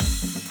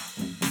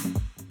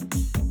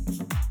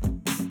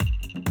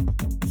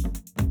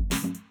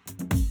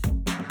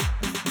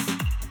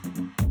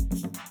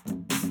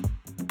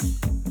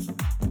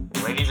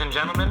Ladies and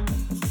gentlemen,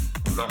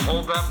 the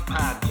Hold Up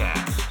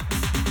Podcast.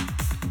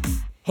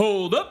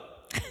 Hold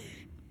up.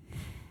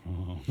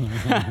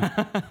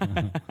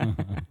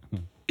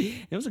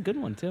 It was a good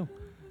one too.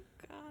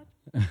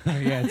 God,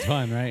 Yeah, it's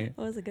fun, right?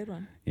 that was a good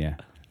one. Yeah.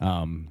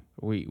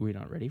 We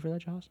not ready for that,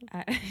 Jocelyn?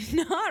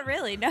 Not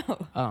really, no.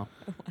 Oh,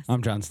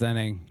 I'm John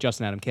Stenning.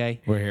 Justin Adam K.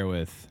 We're here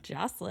with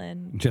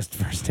Jocelyn. just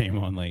first name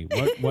only.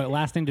 What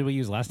last name did we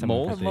use last time?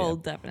 Mold? we did it?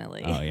 Mold,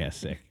 definitely. Oh, yeah,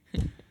 sick.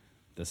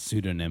 The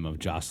pseudonym of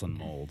Jocelyn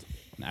Mold.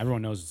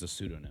 Everyone knows it's a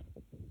pseudonym.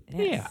 Yes.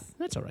 Yeah,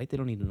 that's all right. They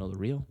don't need to know the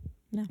real.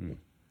 No.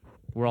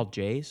 We're all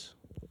J's.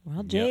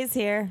 Well, Jay's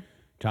here.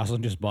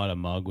 Jocelyn just bought a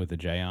mug with a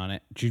J on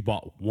it. She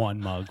bought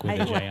one mug with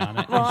a J on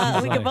it. Well,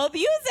 She's we like, can both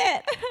use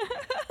it.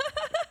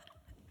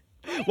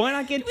 Why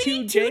not get We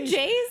two need two J's?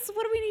 J's?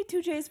 What do we need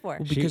two J's for?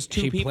 Because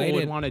two she people played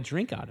would it- want to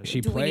drink out of it.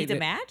 She Do we need played to it.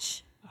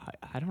 match?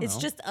 I don't know. It's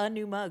just a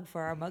new mug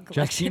for our mug Justin,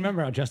 collection. you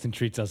remember how Justin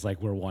treats us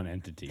like we're one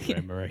entity?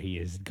 Remember he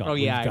is gone. Oh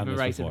yeah, I we've done remember.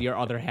 this I said before. your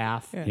other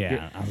half.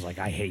 Yeah, I was like,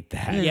 I hate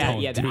that. Yeah,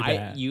 Don't yeah. do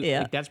that.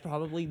 Yeah. That's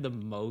probably the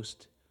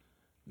most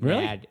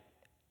Really? mad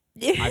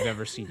I've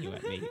ever seen you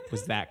at me.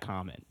 Was that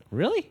comment?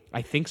 Really?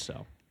 I think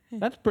so.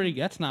 That's pretty.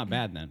 That's not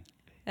bad then.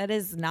 That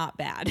is not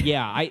bad.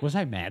 Yeah, I Was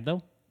I mad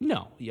though?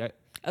 no. Yeah,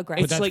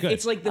 Aggressive. it's that's like good.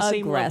 it's like the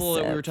same level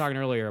that we were Aggressive. talking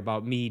earlier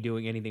about me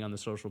doing anything on the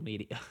social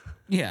media.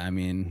 Yeah, I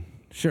mean,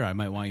 sure, I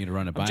might want you to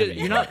run it by me.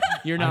 You're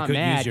I not could use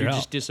mad. your You're help.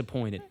 just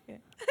disappointed.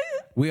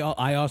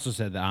 I also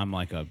said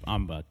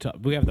that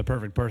we have the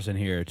perfect person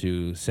here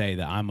to say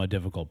that I'm a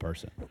difficult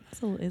person.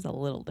 Is a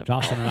little different.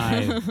 Jocelyn and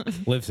I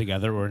live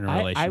together. We're in a I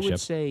relationship. would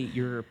say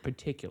you're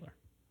particular,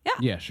 Yeah.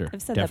 Yeah, sure.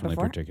 I've said that Definitely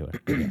before. particular.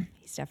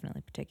 He's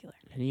definitely particular.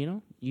 and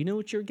you know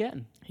what you're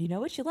getting. You know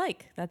what you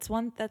like. That's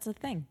a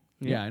thing.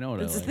 Yeah, I know what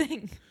That's I a like.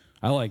 thing.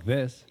 I like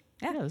this.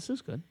 Yeah. Yeah, this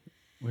is good.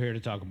 We're here to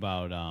talk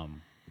about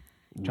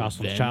Jocelyn's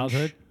Revenge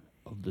childhood.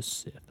 of the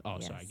Sith. Oh,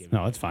 Yes. sorry, I gave it.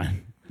 No, it's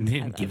fine.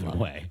 Didn't give it love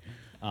away.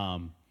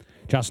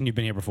 Jocelyn, you've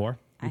been here before.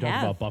 We I talked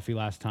have. about Buffy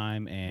last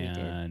time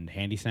and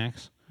Handy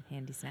Snacks.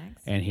 Handy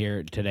snacks. And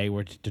here today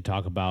we're to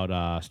talk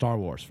about Star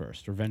Wars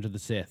first. Revenge of the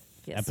Sith,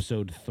 Yes.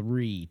 Episode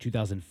 3,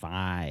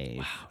 2005.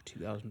 Wow,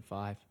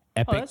 2005.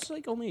 Epic. Oh, that's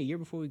like only a year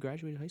before we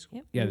graduated high school.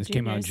 Yep. Yeah, we're this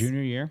came out juniors.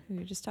 junior year We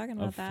were just talking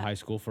about of that. high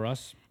school for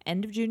us.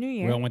 End of junior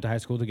year. We all went to high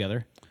school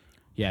together.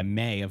 Yeah,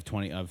 May of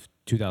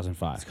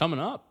 2005. It's coming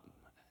up.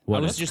 What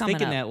I was is- just Coming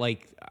thinking up. that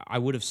like I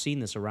would have seen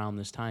this around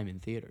this time in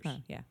theaters. Oh,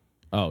 yeah.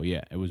 Oh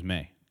yeah, it was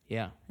May.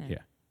 Yeah. Yeah.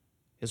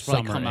 It's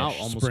probably come out Summer-ish,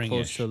 almost close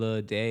spring-ish. to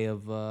the day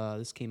of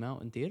this came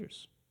out in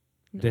theaters.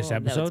 This Well,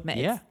 no, it's episode?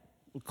 May. Yeah.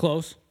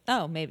 Close.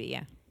 Oh, maybe,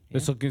 yeah.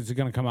 This is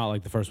going to come out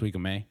like the first week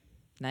of May.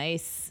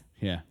 Nice.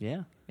 Yeah.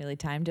 Yeah. Really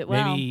timed it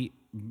well. Maybe.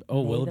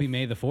 Oh, will it be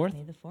May the 4th?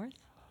 May the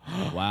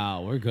 4th.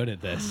 Wow, we're good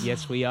at this.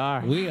 Yes, we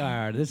are. We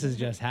are. This is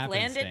just Planned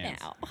happenstance.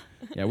 it now.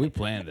 Yeah, we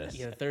planned this.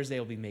 Yeah, Thursday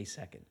will be May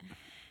 2nd.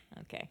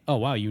 Okay. Oh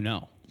wow, you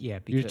know. Yeah,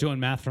 You're because doing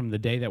math from the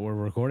day that we're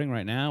recording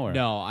right now, or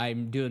no,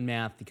 I'm doing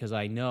math because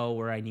I know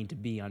where I need to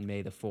be on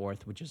May the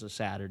 4th, which is a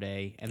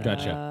Saturday. And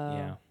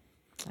Gotcha.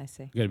 yeah. I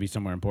see. you got to be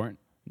somewhere important.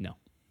 No.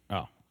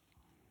 Oh,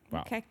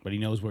 wow. Okay. But he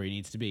knows where he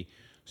needs to be.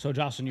 So,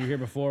 Jocelyn, you were here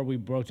before. We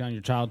broke down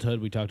your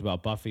childhood. We talked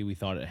about Buffy. We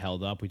thought it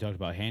held up. We talked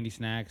about Handy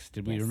Snacks.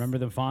 Did we Yes. remember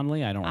them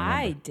fondly? I don't remember.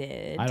 I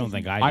did. I don't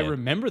think I I did.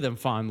 remember them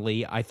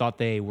fondly. I thought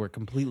they were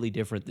completely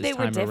different this They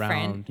were time different.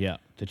 around. Yeah,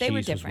 the They were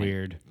cheese was different.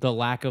 weird. The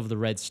lack of the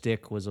red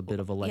stick was a bit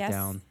of a Yes.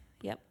 letdown.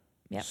 Yep.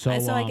 Yep. So,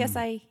 So I guess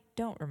I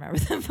don't remember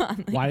them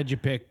fondly. Why did you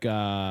pick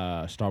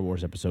Star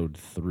Wars Episode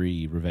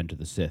 3, Revenge of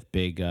the Sith?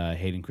 Big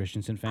Hayden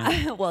Christensen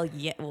fan? Well,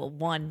 yeah. Well,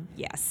 one,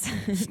 yes.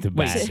 The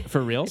Wait, bad.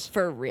 for reals?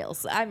 For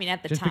reals. I mean,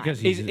 at the Just time.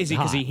 because Is he's he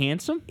hot.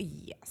 handsome?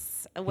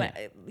 Yes. When,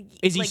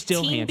 Is he like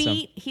still Teen handsome?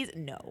 Beat, he's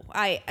no.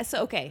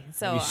 Okay.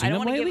 So you I seen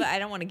don't him want to give. lately? I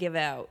don't want to give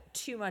out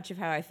too much of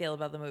how I feel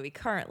about the movie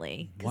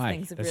currently because Why?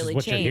 things have This really is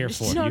what changed. you're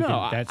here for. No, You no,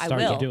 can, that's I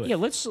start will. to do it. Yeah,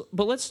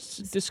 let's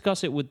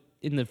discuss it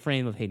in the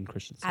frame of Hayden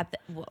Christensen.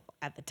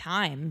 At the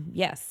time,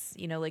 yes,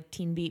 like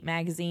Teen Beat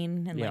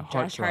magazine and Yeah, like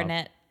Josh Heartthrob.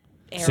 Hartnett.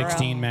 Era.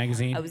 16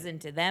 magazine. I was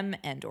into them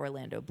and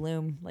Orlando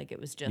Bloom. Like it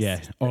was just Yeah,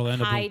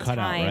 Orlando Bloom high cut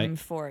out, time right?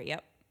 for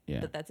yep.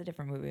 Yeah. But that's a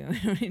different movie. We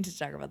don't need to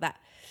talk about that.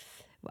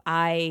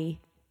 I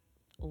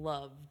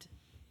loved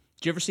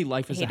Did you ever see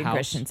Life as Hayden a House?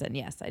 Christensen.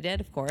 Yes, I did,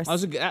 of course.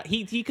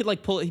 He could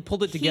like he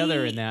pulled it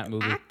together in that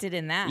movie. Acted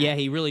in that. Yeah,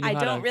 he really knew I how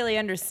don't to- really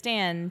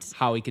understand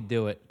How he could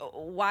do it.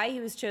 why he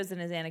was chosen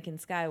as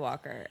Anakin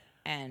Skywalker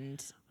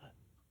and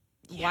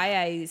why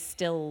I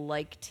still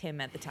liked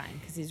him at the time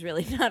because he's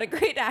really not a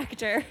great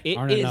actor. It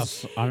Aren't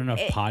is enough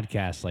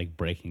podcasts like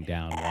breaking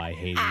down why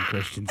Hayden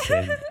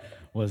Christensen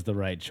was the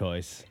right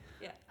choice.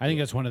 Yeah. I think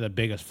that's one of the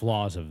biggest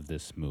flaws of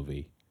this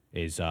movie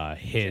is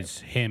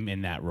him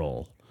in that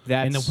role.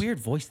 And the That's- weird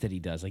voice that he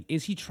does. Like,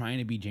 is he trying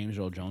to be James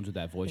Earl Jones with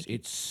that voice?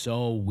 It's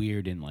so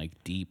weird and like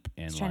deep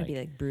and He's trying to be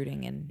like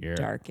brooding and Yeah.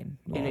 dark and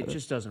it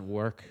just doesn't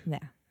work. yeah.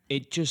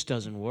 It just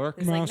doesn't work.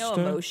 There's like no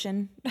Master.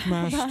 emotion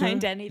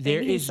behind anything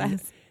There he is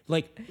says.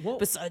 like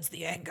Besides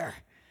the anger.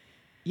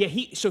 yeah,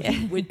 he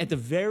went at the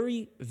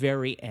very,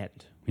 very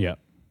end. yeah.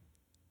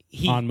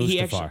 He On he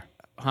Mustafar. actually-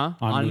 huh?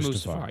 On On Mustafar,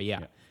 Mustafar, yeah.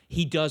 yeah.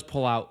 he does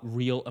pull out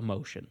real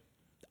emotion.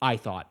 I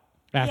thought.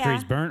 After Yeah.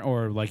 he's burnt,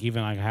 or like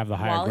even like have the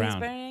higher While he's ground.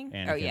 burning?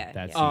 And Oh, yeah,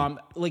 that's yeah.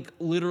 Like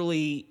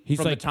literally He's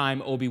from like- the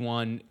time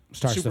Obi-Wan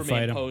Starts to fight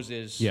Superman him.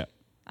 poses Yeah.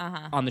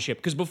 on the ship.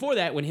 Because before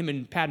that, when him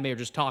and Padme are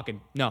just talking,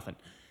 nothing.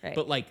 Right.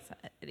 But like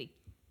He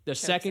the chokes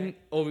second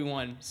her.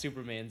 Superman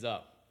Superman's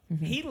up,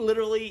 Mm-hmm. he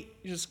literally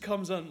just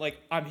comes on like,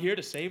 I'm here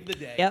to save the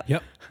day. Yep.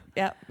 Yep.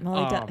 Yep.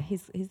 Well,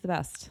 he's the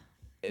best.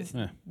 It's-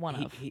 One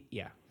of.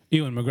 yeah.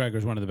 Ewan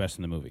McGregor's one of the best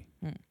in the movie.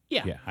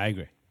 Yeah. Yeah, I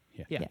agree.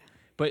 Yeah. Yeah. Yeah.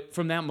 But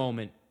from that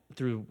moment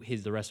through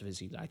the rest of his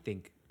scenes, I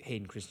think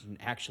Hayden Christensen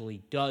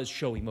actually does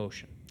show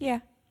emotion. Yeah.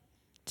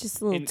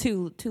 Just a little In-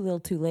 too little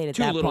too late at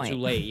Too that little, point. too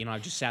late. You know,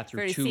 I've just sat I've through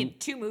already two seen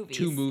two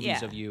movies.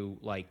 Yeah. of you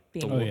like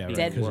Being the Oh, yeah, right,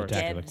 dead, because of worst.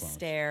 Attack of the dead Clones.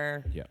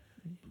 stare Yeah.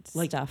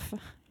 stuff.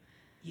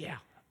 Yeah.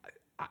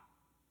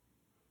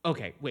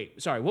 Okay,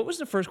 wait. Sorry. What was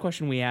the first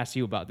question we asked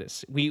you about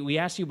this? We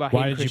asked you about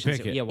Why Hayden did you pick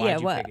Christensen. it? Yeah, why yeah.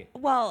 did you pick it?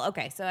 Well,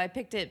 okay. So I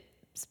picked it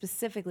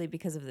specifically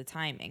because of the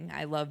timing.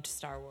 I loved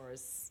Star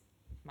Wars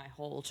my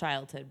whole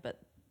childhood, but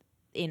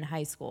in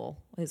high school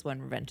is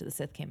when Revenge of the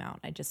Sith came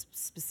out. I just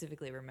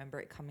specifically remember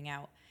it coming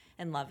out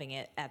and loving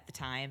it at the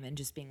time and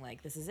just being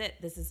like, this is it.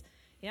 This is,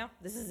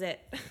 this is it.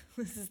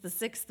 This is the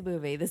sixth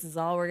movie. This is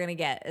all we're going to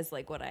get, is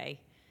like what I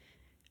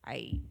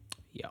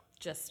Yeah.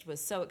 just was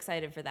so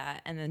excited for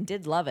that, and then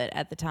did love it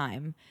at the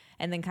time,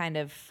 and then kind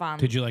of found.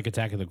 Did you like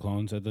Attack of the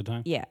Clones at the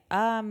time? Yeah.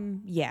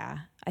 Yeah.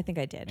 I think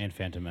I did. And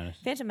Phantom Menace?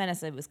 Phantom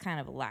Menace, it was kind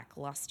of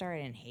lackluster.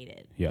 I didn't hate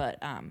it, Yeah. but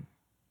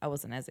I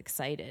wasn't as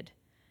excited,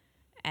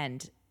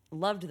 and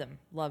loved them.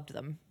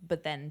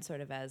 But then, sort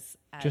of as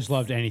Just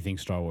loved anything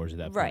Star Wars at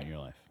that point Right. in your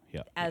life.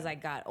 Yeah. as I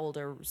got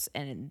older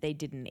and they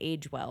didn't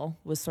age well,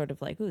 was sort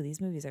of like, ooh, these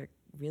movies are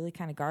really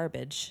kind of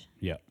garbage.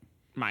 Yeah.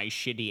 My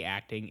shitty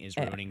acting is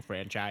ruining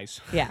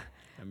franchise. Yeah.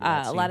 Remember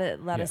that A lot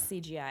Yeah. of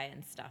CGI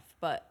and stuff.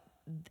 But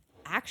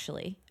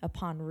actually,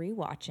 upon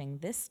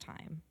rewatching this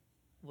time,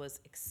 was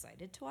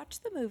excited to watch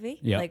the movie.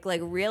 Yeah. Like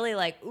really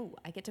like, ooh,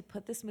 I get to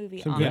put this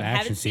movie Some on. good I action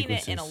haven't seen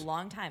it in a sequences.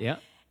 long time. Yeah.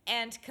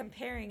 And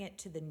comparing it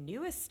to the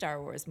newest Star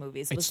Wars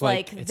movies was It's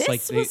like, it's this like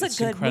was a it's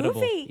good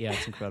incredible. movie. Yeah,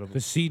 it's incredible. The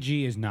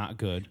CG is not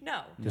good.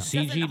 No, The it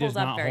CG doesn't does hold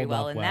up not very hold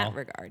well up in well. that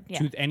regard.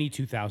 Yeah. Any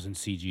 2000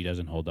 CG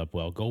doesn't hold up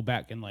well. Go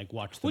back and like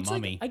watch The What's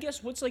Mummy. like? I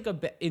guess what's like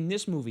in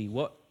this movie?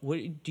 What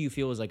do you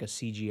feel is like a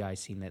CGI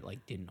scene that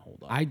like didn't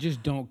hold up? I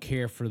just don't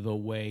care for the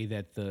way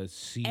that the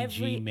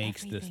CG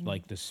makes this everything.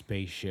 like the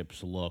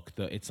spaceships look.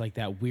 It's like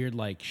that weird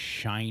like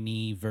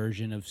shiny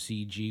version of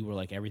CG where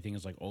like everything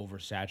is like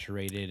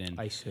oversaturated and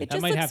I see. It that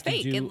just might looks have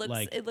fake. to do It looks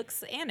like it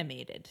looks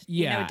animated.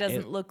 Yeah, it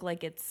doesn't it- look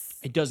like it's.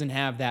 It doesn't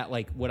have that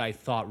like what I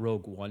thought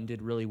Rogue One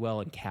did really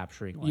well in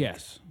capturing like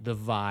Yes. the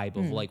vibe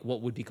of like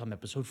what would become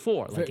Episode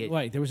 4. Like it,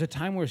 like there was a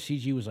time where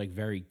CG was like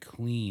very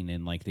clean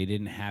and like they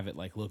didn't have it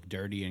like look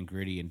dirty and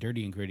gritty, and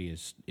dirty and gritty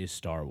is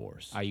Star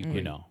Wars. I agree.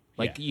 You know,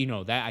 Like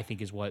yeah. that I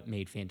think is what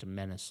made Phantom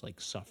Menace like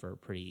suffer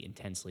pretty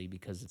intensely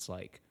because it's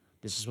like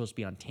this is supposed to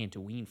be on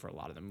Tatooine for a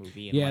lot of the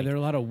movie. And Yeah, like, there are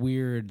a lot of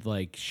weird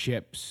like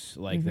ships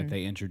like that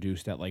they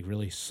introduced. That like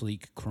really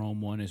sleek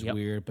chrome one is Yep.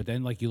 weird, but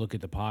then like you look at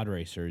the pod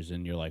racers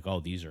and you're like, oh,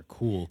 these are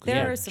cool. 'cause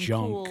There they're are some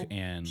junk cool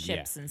and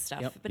ships yeah. and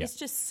stuff, Yep. but Yep. it's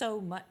just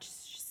so much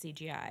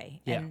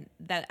CGI, Yeah. and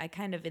that I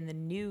kind of in the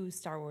new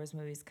Star Wars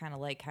movies kind of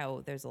like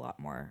how there's a lot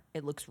more.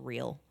 It looks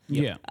real.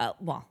 Yeah.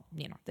 Well,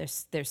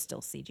 there's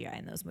still CGI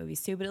in those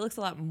movies too, but it looks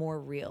a lot more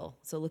real.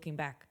 So looking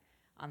back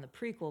on the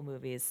prequel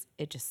movies,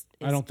 it just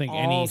is I don't think all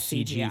any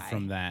CG CGI.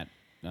 from that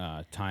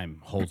time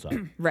holds up.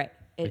 Right.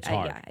 It's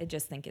hard. Yeah, I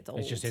just think it's old.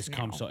 It's just it's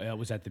come now. so it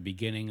was at the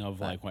beginning of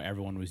like when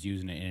everyone was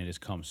using it, and it has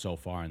come so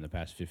far in the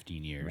past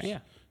 15 years. Yeah.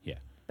 Yeah.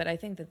 But I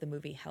think that the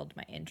movie held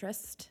my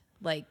interest.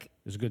 Like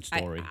It's a good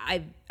story.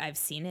 I've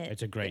seen it.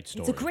 It's a great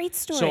story. It's a great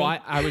story. So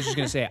I was just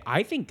gonna say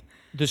I think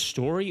the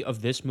story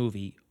of this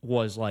movie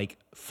was like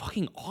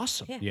fucking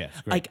awesome. Yeah. Yeah,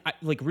 it's great.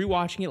 Like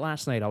rewatching it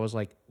last night, I was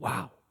like,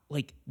 wow.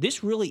 Like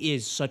this really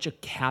is such a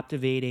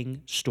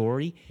captivating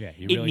story. Yeah,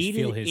 you really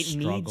feel his it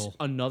struggle. needs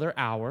another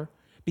hour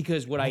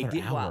because what I Another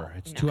did. hour. Well,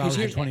 It's no. 2 hours and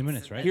Here's- 20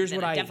 minutes, right? Here's Then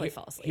what I'd I definitely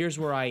fall asleep. here's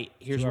where I 2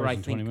 think hours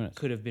and 20 minutes.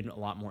 could have been a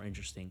lot more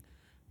interesting.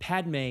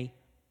 Padme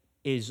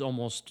is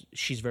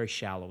she's very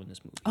shallow in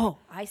this movie. Oh,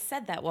 I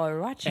said that while we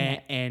were watching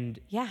it. And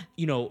Yeah.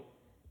 you know,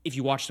 if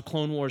you watch the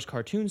Clone Wars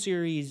cartoon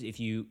series,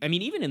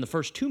 even in the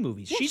first two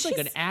movies, she's like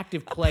an she's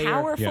active a player.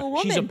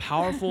 powerful She's a woman.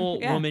 powerful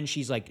Yeah. woman.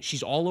 She's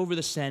all over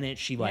the Senate.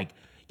 She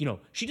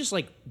she just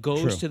like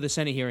goes True. to the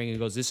Senate hearing and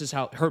goes, "This is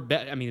how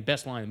the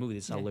best line in the movie.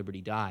 This is how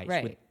liberty dies."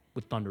 Right.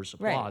 With thunderous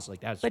Right. applause.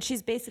 Like that's. But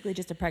she's basically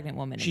just a pregnant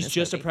woman. She's in this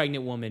just a movie.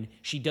 pregnant woman.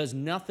 She does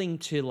nothing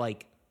to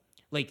like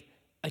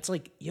it's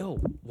like, yo,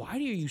 why are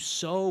you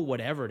so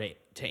whatever to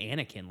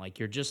Anakin? Like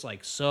you're just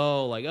like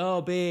so like,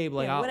 oh babe,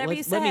 like Yeah, whatever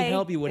you let me say.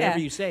 help you, whatever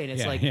Yeah. you say. And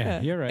it's Yeah, like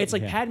yeah, you're right. It's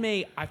like yeah.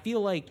 Padme, I feel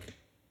like,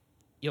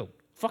 yo,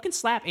 fucking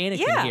slap Anakin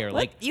Yeah, here.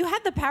 Like you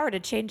had the power to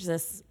change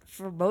this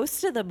for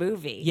most of the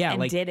movie. Yeah, and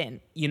like,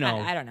 didn't. you know,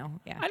 I don't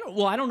know. Yeah.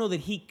 I don't know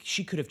that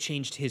she could have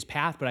changed his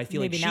path, but I feel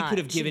Maybe like she not. could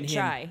have She given didn't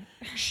him. try.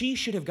 She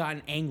should have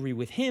gotten angry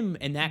with him,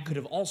 and that could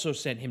have also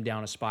sent him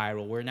down a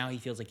spiral where now he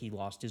feels like he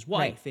lost his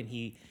wife, and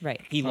he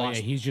lost.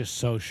 Yeah, he's just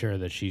so sure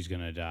that she's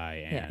gonna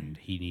die, and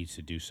he needs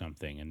to do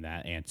something, and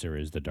that answer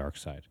is the dark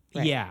side.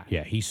 Right. Yeah,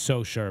 Yeah, he's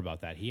so sure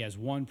about that. He has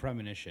one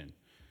premonition.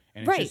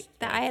 And it's Right. just,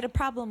 I had a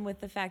problem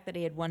with the fact that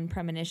he had one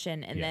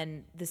premonition, and Yeah.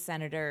 then the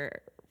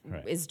senator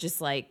Right. is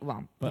just like,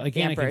 well, But like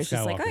the emperor Anakin is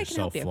just like, oh, I Skywalker is can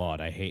so help you.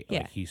 flawed. I hate Yeah.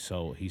 like he's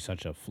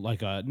such a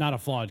like a not a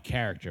flawed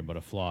character, but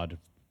a flawed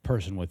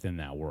person within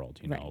that world.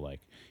 You know, Right. like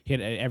he had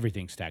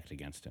everything stacked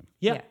against him.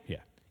 yeah, Yeah.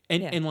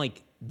 and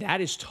like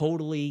that is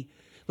totally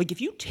like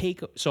if you take.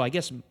 So I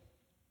guess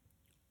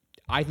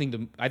I think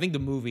the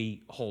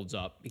movie holds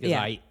up because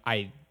Yeah.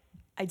 I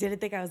didn't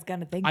think I was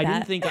gonna think I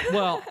that. didn't think.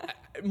 Well,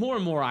 more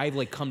and more, I've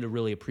like come to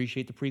really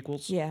appreciate the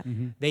prequels. Yeah.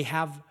 They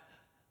have,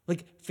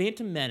 like,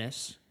 Phantom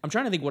Menace. I'm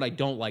trying to think what I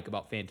don't like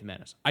about Phantom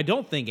Menace. I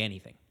don't think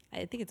anything.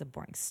 I think it's a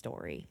boring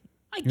story.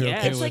 I You're guess.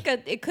 okay It's with-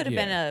 like it could have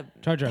yeah. been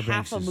Jar Jar a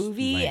half Binks a is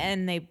movie, lame.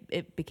 and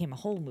it became a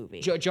whole movie.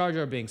 Jar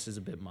Jar Binks is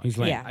a bit much. He's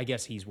lame. Yeah. I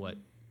guess he's what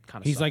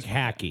kind of. He's like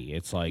hacky.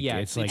 It's like Yeah,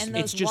 it's it's- like and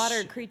it's those just-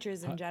 water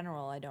creatures in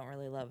general, I don't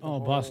really love. The oh, whole,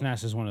 Boss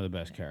Nass is one of the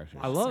best characters.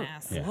 I love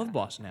Nass.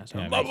 Boss Nass.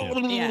 Yeah, me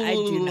too. Yeah, I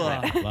do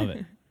not. Love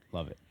it.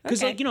 Love it.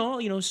 Because Okay.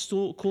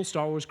 like cool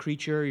Star Wars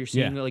creature. You're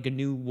seeing Yeah. like a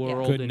new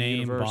world Good and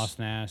name, universe. Boss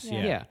Nass. Yeah.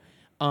 Yeah. Yeah.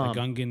 The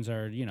Gungans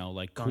are,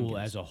 like cool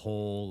Gungans. as a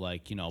whole,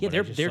 like, Yeah, but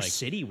their just, their like,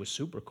 city was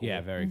super cool.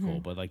 yeah, very cool.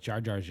 But like Jar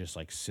Jar's just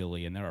like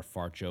silly, and there are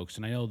fart jokes.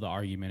 And I know the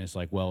argument is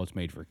like, well, it's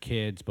made for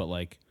kids, but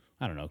like,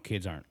 I don't know,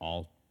 kids aren't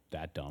all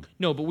that dumb.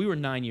 No, but we were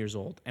 9 years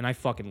old, and I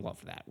fucking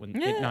loved that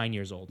when at 9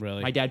 years old.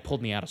 Really? My dad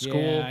pulled me out of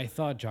school. Yeah, I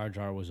thought Jar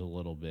Jar was a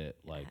little bit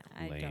like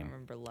I don't lame.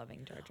 remember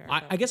loving Jar Jar.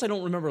 I guess I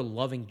don't remember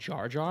loving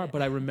Jar Jar,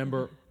 but I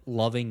remember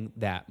loving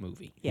that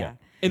movie. Yeah.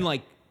 And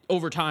like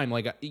over time,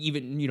 like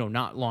even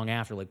not long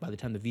after, like by the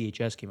time the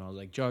VHS came out, I was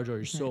like, Jar Jar,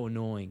 you're so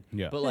annoying.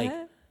 Yeah. But like,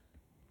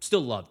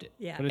 still loved it.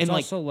 Yeah. But it's And,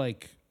 like- also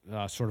like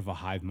sort of a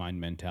hive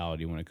mind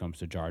mentality when it comes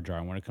to Jar Jar,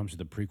 and when it comes to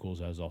the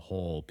prequels as a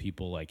whole,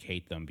 people like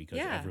hate them because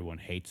Yeah. everyone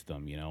hates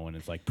them, and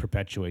it's like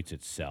perpetuates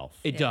itself.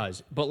 It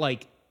does. But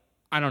like,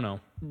 I don't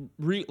know.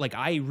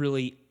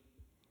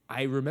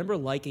 I remember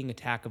liking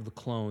Attack of the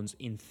Clones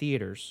in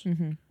theaters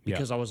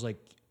because I was like,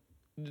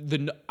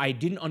 I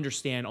didn't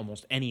understand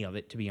almost any of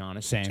it, to be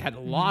honest. Same. It had a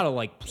lot of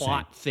like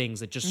plot things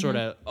that just sort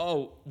of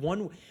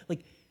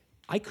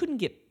I couldn't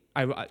get.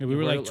 we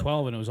were like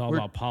 12, and it was all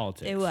about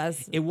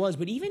politics. It was.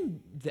 But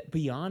even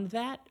beyond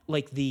that,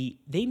 like they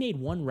made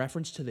one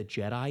reference to the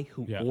Jedi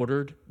who Yeah.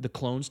 ordered the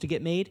clones to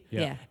get made.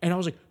 Yeah. And I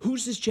was like,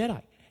 who's this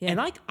Jedi? Yeah. And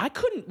I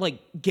couldn't like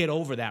get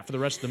over that for the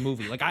rest of the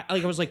movie. Like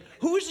I was like,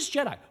 who is this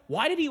Jedi?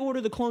 Why did he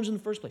order the clones in the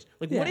first place?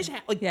 Like what Yeah.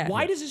 is Yeah.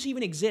 why does this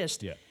even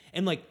exist? Yeah.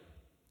 And like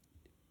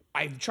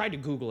I've tried to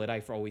Google it.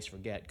 I always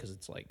forget because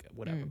it's like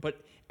whatever.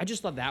 But I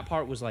just thought that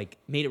part was like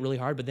made it really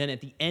hard. But then at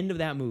the end of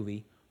that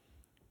movie,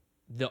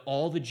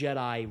 all the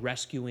Jedi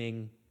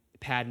rescuing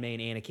Padme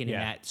and Anakin in Yeah.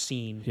 that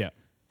scene, Yeah.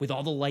 with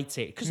all the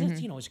lightsabers, because as a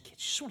kid, you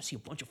just want to see a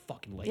bunch of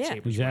fucking lightsabers. Yeah.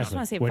 around. Exactly.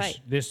 wanna see a Which fight.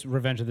 this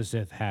Revenge of the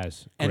Sith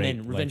has. And great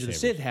then Revenge of the lightsabers.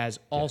 Sith has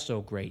also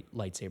great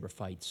lightsaber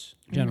fights.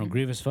 General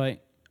Grievous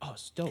fight. Oh,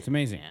 it's dope. It's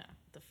amazing. Yeah.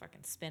 The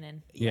fucking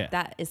spinning. Yeah.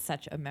 That is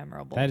such a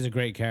memorable. That is a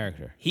great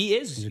character. He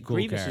is. He's a cool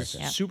Grievous character.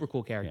 is Yeah. a super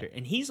cool character,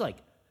 and he's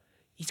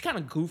kind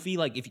of goofy,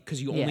 like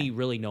because you Yeah. only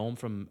really know him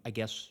from, I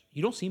guess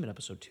you don't see him in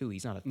episode 2.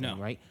 He's not a thing, No.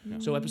 right?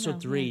 So episode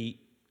 3,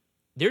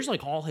 there's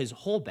like all his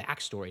whole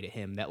backstory to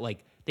him that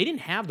like they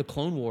didn't have the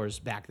Clone Wars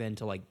back then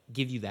to like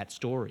give you that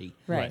story,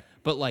 Right.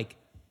 But like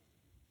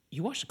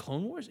you watch the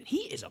Clone Wars, and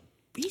he's a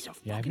Yeah, I've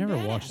fucking never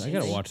badass. watched it. I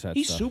gotta He's- watch that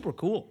He's stuff. super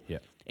cool. Yeah.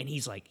 And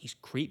he's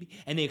creepy,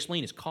 and they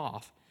explain his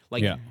cough,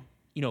 like. Yeah.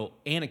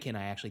 Anakin,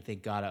 I actually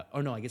think got a.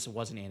 Oh no, I guess it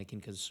wasn't Anakin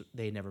because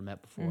they had never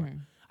met before.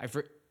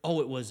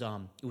 It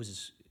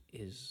was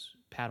his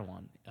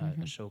Padawan,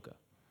 Ahsoka.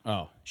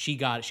 Oh. She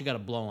got a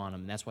blow on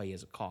him, and that's why he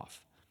has a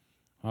cough.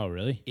 Oh,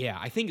 really? Yeah,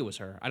 I think it was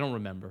her. I don't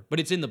remember, but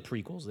it's in the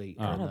prequels. They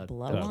Got or a the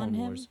blow Clone on him?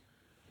 Wars.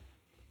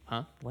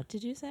 Huh? What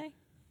did you say?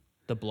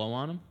 The blow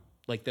on him,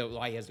 like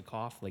why he has a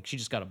cough. Like she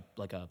just got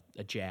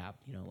a jab.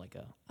 Like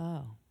a.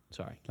 Oh.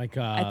 Sorry. Like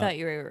I thought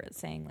you were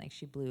saying like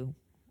she blew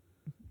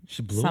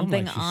she blew something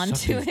him like she onto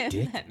sucked his him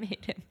dick? that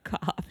made him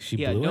cough. She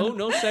Yeah. blew him?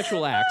 No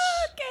sexual acts.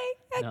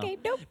 Okay, No.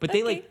 nope. But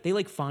okay.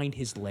 they find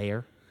his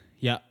lair.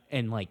 Yeah.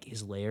 And like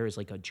his lair is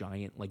like a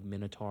giant like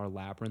minotaur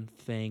labyrinth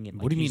thing. And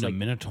like, What do you he's, mean like, a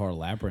minotaur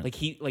labyrinth?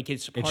 Like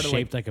it's part it's of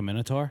shaped like a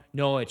minotaur?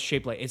 no, it's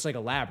shaped like it's like a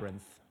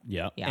labyrinth.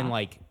 Yeah. Yeah. And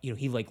like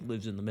he like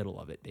lives in the middle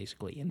of it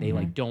basically, and they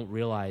like don't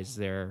realize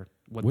what.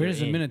 Where they're does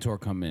the in. minotaur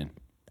come in?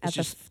 At It's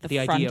just the the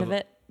front idea of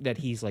it. that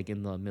he's like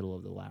in the middle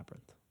of the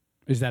labyrinth.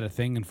 Is that a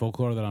thing in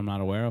folklore that I'm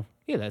not aware of?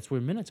 Yeah, that's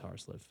where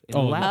minotaurs live. In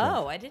Oh, the labyrinth.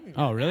 Oh, I didn't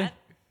know Oh, really? that.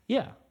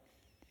 Yeah.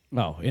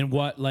 Oh, and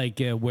what what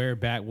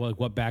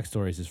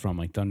backstory is this from?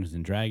 Like Dungeons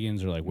and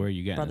Dragons, or like where are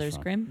you getting Brothers this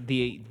from? Grimm.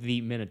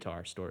 The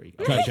minotaur story.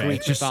 Okay, Greek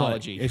it's just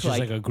mythology. Like, it's just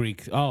like a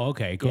Greek. Oh,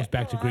 okay. It goes Yeah.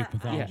 back to Greek I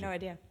mythology. have no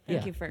idea.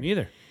 Thank Yeah. you for. Me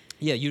either.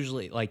 yeah.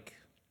 Usually like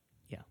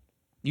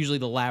Usually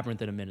the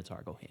labyrinth and a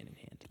minotaur go hand in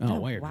hand. Oh, Oh,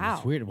 weird. wow.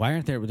 It's weird. Why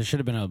aren't there? There should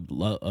have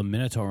been a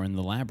minotaur in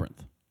the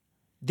labyrinth.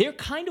 There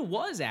kind of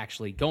was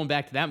actually, going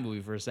back to that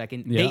movie for a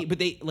second. Yeah.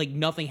 But like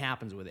nothing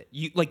happens with it.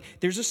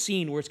 There's a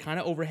scene where it's kind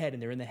of overhead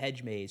and they're in the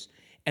hedge maze,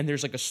 and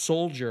there's like a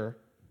soldier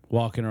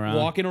Walking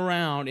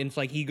around. and it's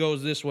like he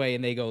goes this way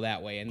and they go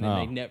that way, and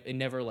then Oh. it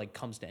never like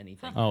comes to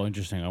anything. Oh,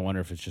 interesting. I wonder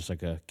if it's just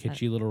like a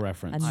kitschy little A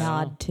reference.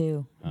 nod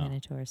to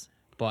Minotaurs.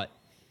 But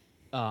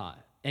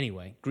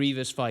anyway,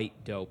 Grievous fight,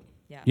 dope.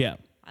 Yeah.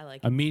 I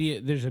like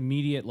it. There's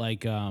immediate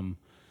like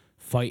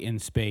fight in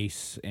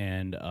space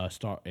and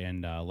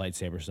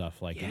lightsaber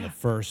stuff like in the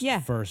first scene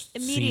of that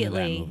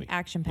Immediately movie.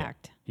 action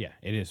packed. Yeah,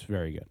 it is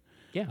very good.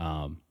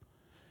 Yeah.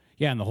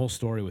 Yeah, and the whole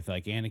story with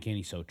like Anakin,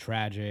 he's so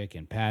tragic,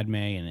 and Padme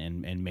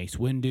and Mace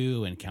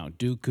Windu and Count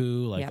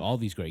Dooku, like Yep. all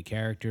these great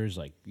characters.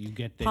 Like you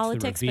get the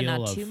Politics, but reveal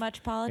not of, too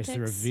much politics. It's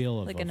the reveal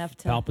of, like of enough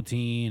to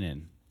Palpatine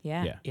and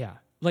Yeah. Yeah.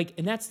 Like,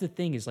 and that's the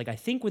thing is like, I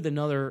think with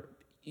another,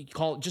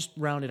 just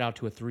round it out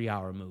to a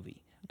 3-hour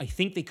movie. I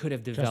think they could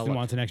have Justin developed.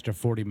 wants an extra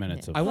 40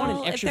 minutes of. I want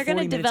Well, an if extra they're 40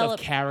 gonna minutes develop-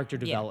 of character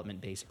yeah. development,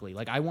 basically.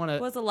 Like, I want It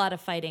to. was a lot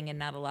of fighting and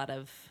not a lot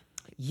of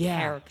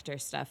character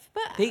stuff.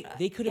 But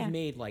They could have yeah.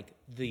 made like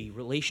the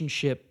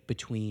relationship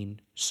between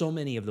so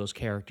many of those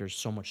characters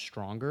so much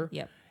stronger.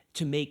 Yep.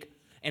 To make,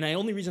 and the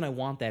only reason I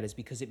want that is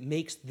because it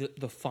makes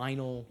the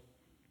final,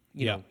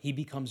 you Yeah. know, he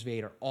becomes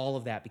Vader. All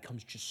of that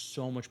becomes just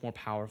so much more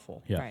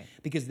powerful. Yeah. Right.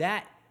 Because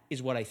that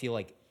is what I feel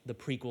like the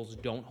prequels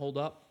don't hold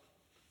up.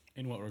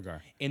 In what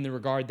regard? In the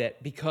regard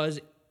that because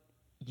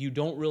you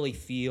don't really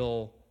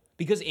feel,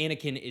 because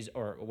Anakin is,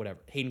 or whatever,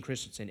 Hayden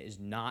Christensen is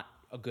not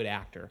a good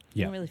actor. I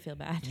Yeah. don't really feel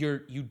bad.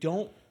 You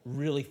don't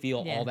really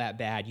feel Yeah. all that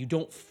bad. You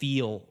don't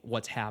feel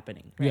what's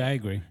happening. Yeah, I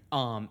agree.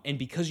 And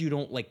because you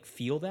don't like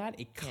feel that,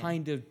 it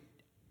kind of,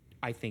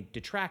 I think,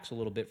 detracts a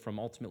little bit from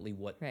ultimately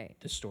what Right.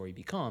 the story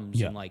becomes.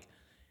 Yeah. And like,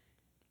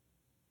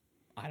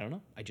 I don't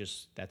know.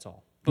 That's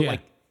all. But Yeah.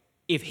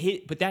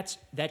 like, but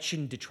that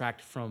shouldn't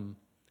detract from.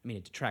 I mean,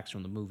 it detracts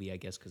from the movie, I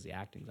guess, because the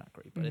acting's not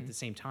great. But at the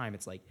same time,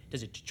 it's like,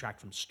 does it detract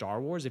from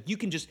Star Wars? If you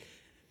can just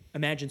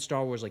imagine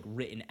Star Wars like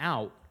written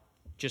out,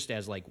 just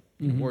as like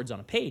words on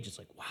a page, it's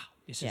like, wow,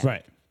 this is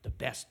Right. the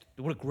best.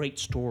 What a great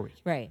story.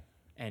 Right.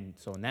 And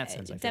so in that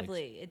sense, I It feel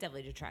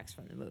definitely detracts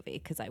from the movie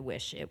because I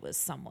wish it was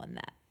someone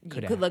that you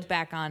Could could look act.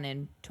 back on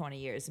in 20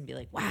 years and be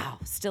like, wow,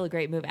 still a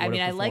great movie. I What a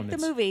mean, I like the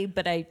performance. movie,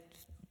 but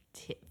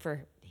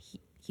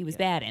he was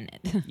bad in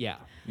it. like, yeah.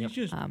 Yep.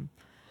 He's just,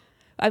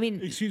 I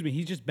mean, excuse me,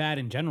 he's just bad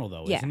in general,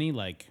 though, Yeah. isn't he?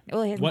 Like,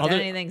 well, he hasn't what done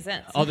other- anything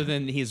since. Other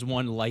than his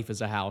one Life as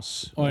a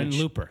House. Oh, and which-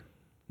 Looper.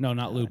 No,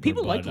 not Looper.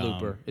 People but, like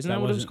Looper. Isn't that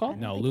what it was wasn't- called?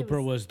 No, I think it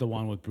Looper was- was the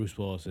one with Bruce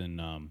Willis and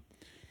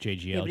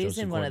JGL. Yeah, but he was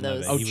Joseph in one of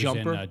Gordon-Levitt. those- He was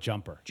Jumper? in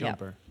Jumper.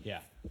 Jumper. Yeah.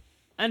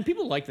 And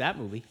people like that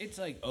movie. It's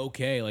like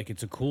okay, like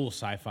it's a cool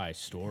sci-fi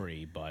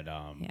story, but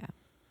Yeah.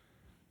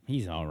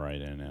 he's all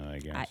right in it, I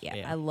guess.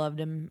 Yeah. I loved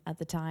him at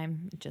the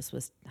time. It just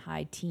was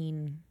high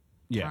teen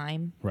Yeah,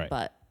 time. right.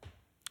 But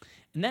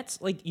And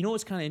that's like, you know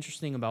what's kind of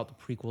interesting about the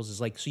prequels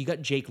is like, so you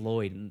got Jake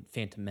Lloyd in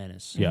Phantom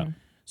Menace. Yeah.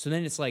 So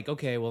then it's like,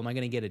 okay, well, am I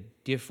going to get a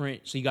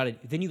different? So you got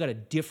a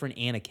different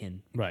Anakin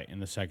Right in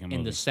the second in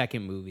movie. the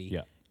second movie.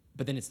 Yeah.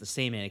 But then it's the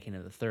same Anakin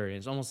in the third. And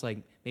it's almost like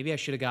maybe I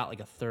should have got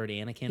like a third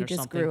Anakin he or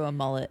just something. grew a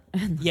mullet.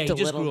 And Yeah, he looked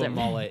just little grew a different.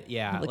 mullet.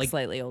 Yeah, Looked like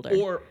slightly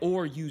older.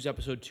 Or use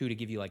episode 2 to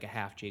give you like a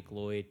half Jake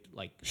Lloyd,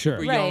 like Sure.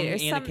 super Right, young or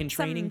Anakin some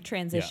training,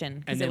 transition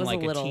and because then it was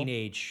like a little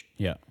teenage.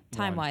 yeah.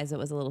 time wise. It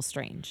was a little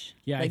strange.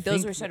 Yeah, I like those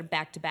think- were sort of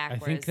back to back. I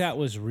think that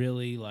was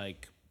really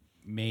like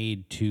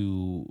made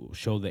to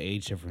show the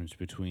age difference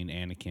between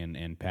Anakin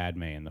and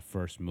Padme in the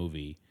first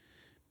movie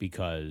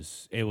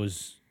because it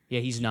was Yeah,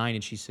 he's 9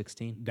 and she's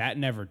 16. that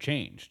never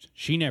changed.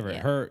 She never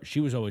Yeah. she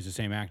was always the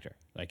same actor.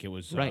 Like it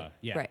was Right.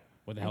 yeah. Right.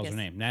 What the I hell's her guess.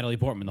 name? Natalie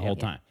Portman the whole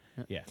Yeah. time.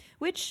 Yeah.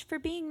 Which, for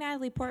being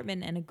Natalie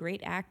Portman and a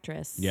great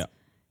actress, Yeah.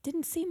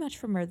 didn't see much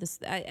from her.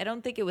 I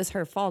don't think it was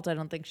her fault. I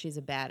don't think she's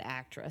a bad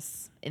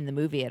actress in the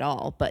movie at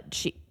all. But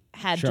she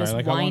had Sure. just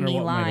Like I wonder whiny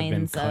what might have been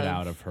lines cut of.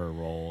 out of her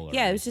role. Or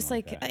Yeah, it was anything just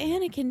like, that.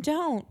 Anakin,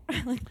 don't.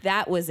 Like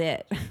that was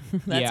it.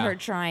 That's Yeah. her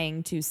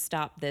trying to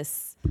stop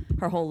this,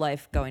 her whole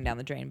life going down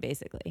the drain,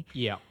 basically.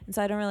 Yeah. And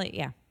so I don't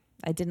really,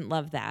 I didn't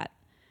love that.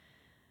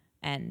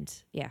 And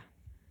yeah,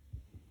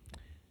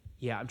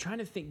 Yeah, I'm trying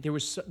to think. There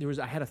was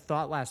I had a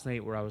thought last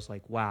night where I was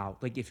like, wow,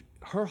 like if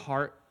her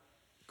heart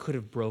could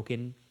have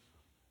broken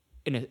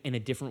in a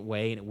different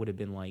way, and it would have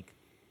been like,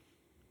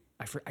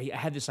 I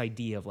had this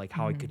idea of like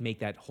how I could make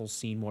that whole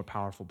scene more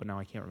powerful, but now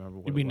I can't remember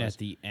what You it mean was. at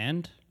the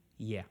end?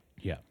 Yeah,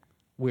 Yeah.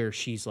 where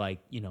she's like,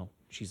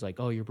 she's like,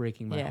 oh, you're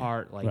breaking my Yeah.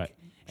 heart, like, Right.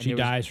 and She there was-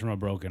 dies from a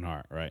broken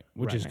heart, right?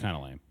 Which is Right. kind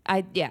of lame.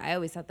 I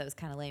always thought that was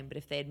kind of lame. But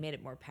if they had made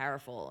it more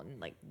powerful and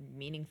like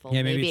meaningful,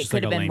 Yeah, maybe maybe it's it just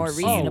could like have a been more lame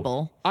scene.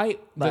 reasonable. the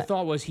But-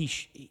 thought was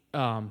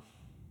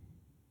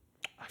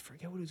I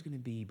forget what it was gonna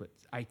be, but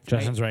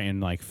Justin's writing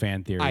like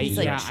fan theories. I He's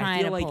like yeah, got- I trying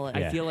feel to like pull it.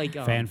 I feel like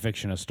fan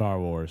fiction of Star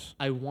Wars.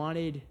 I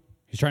wanted.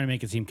 He's trying to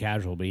make it seem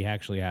casual, but he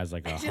actually has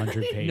like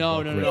 100-page.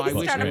 No, no, no, no, I He's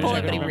wish trying I to was pull it,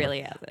 gonna but he remember.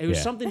 really has It it. was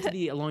Yeah. something to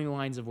the along the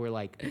lines of where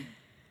like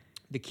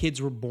the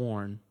kids were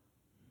born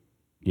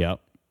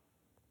Yep.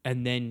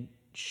 and then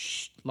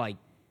like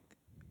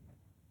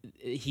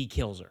he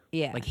kills her.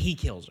 Yeah. Like he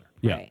kills her.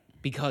 Yeah. Right.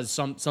 Because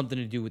something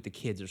to do with the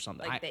kids or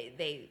something. Like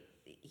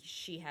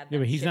she had Yeah,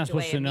 them but he's not shipped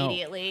away supposed to know.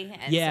 immediately.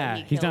 And Yeah.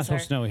 so he He's not kills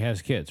supposed to her. know he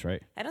has kids,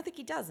 right? I don't think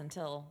he does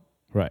until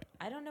Right.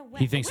 I don't know when.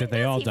 He thinks when that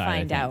they does all he died, I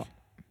Find think. out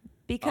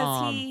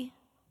because he.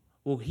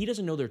 Well, he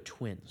doesn't know they're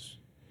twins.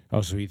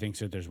 Oh, so he thinks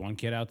that there's one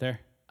kid out there?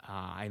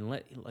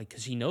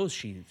 Because he knows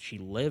she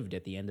lived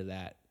at the end of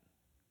that.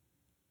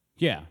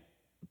 Yeah.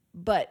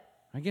 But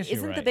I guess you're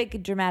isn't the right.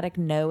 big dramatic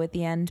no at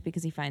the end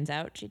because he finds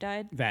out she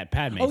died? That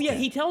Padme. Oh yeah,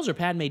 he tells her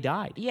Padme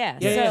died. Yeah,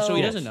 Yeah. So so-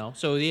 he doesn't know.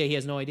 So yeah, he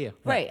has no idea.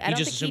 Right. I He don't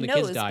just think assumed he the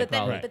kids knows, died. but then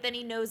Probably. but then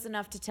he knows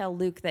enough to tell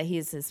Luke that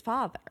he's his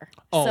father.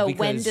 Oh, so when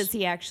because- does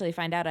he actually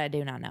find out? I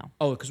do not know.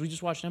 Oh, because we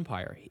just watched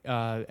Empire.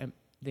 The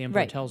Emperor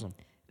Right. tells him.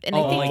 And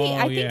Oh, I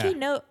think yeah. he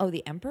know. Oh,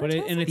 the Emperor. But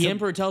tells him? The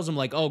Emperor tells him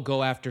like, "Oh,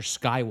 go after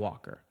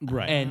Skywalker."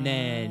 Right. And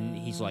then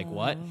he's like,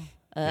 "What?"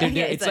 Yeah,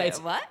 it's like,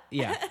 what?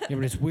 Yeah. Yeah,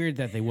 but it's weird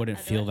that they wouldn't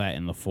feel that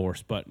in the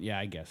Force. But yeah,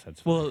 I guess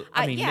that's fine. Well,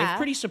 I mean, yeah. they're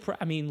pretty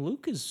suppressed. I mean,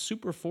 Luke is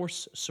super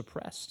Force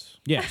suppressed.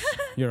 Yes,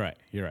 you're right.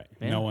 You're right.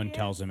 Yeah. No one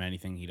tells him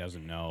anything he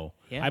doesn't know.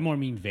 Yeah. I more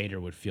mean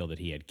Vader would feel that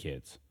he had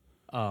kids.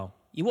 Oh,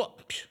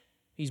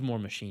 he's more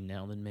machine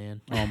now than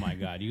man. Oh my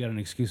God, you got an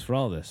excuse for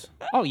all this.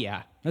 Oh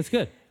yeah, That's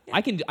good.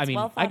 I can. I mean,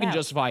 well I thought can out.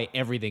 justify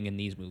everything in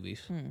these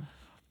movies.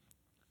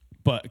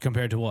 But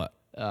compared to what?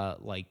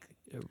 Like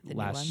new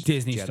last ones?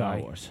 Disney Jedi. Star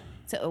Wars.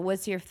 So,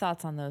 what's your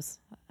thoughts on those?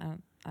 I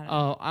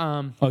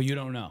don't Oh, you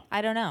don't know.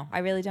 I don't know. I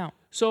really don't.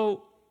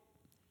 So,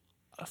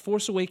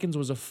 Force Awakens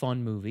was a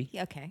fun movie.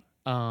 Yeah, okay.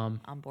 On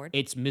board.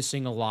 It's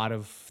missing a lot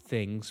of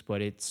things,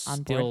 but it's On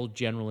still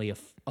generally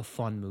a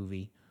fun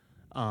movie.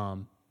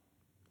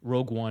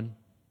 Rogue One,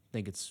 I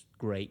think it's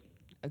great.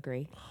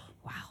 Agree.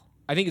 Wow.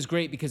 I think it's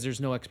great because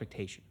there's no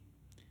expectation.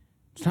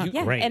 It's not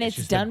Yeah, great. and it's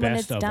it's just the done when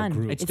best it's of a done.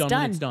 group. It's It's done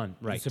done. when it's done,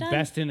 right? It's the done.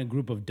 best in a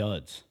group of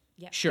duds.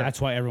 Sure. That's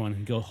why everyone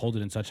can go hold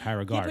it in such high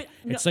regard. but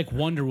no- It's like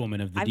Wonder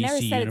Woman of the I've DC never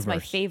said universe. it's my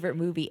favorite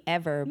movie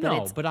ever, but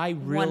No, it's but I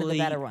one of the really-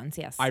 better ones.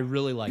 Yes. I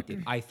really liked it.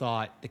 I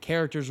thought the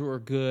characters were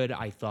good.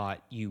 I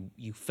thought you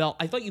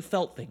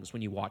felt things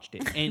when you watched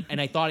it,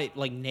 and I thought it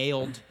like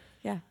nailed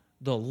yeah.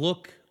 the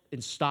look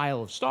and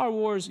style of Star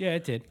Wars. Yeah,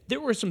 it did. There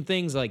were some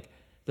things like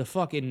the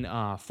fucking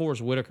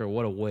Forrest Whitaker.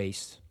 What a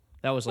waste.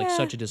 That was like Yeah.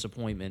 such a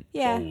disappointment.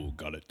 Yeah. Oh,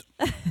 got it.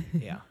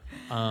 Yeah.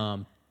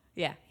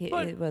 Yeah.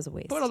 But- It was a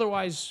waste. But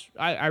otherwise,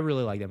 I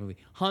really like that movie.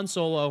 Han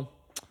Solo,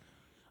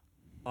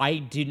 I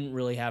didn't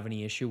really have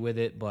any issue with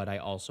it, but I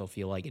also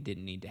feel like it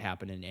didn't need to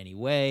happen in any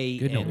way.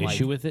 You had no and, like,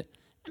 issue with it?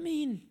 I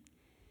mean,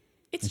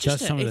 it's It just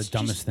does some of the it's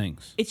dumbest just-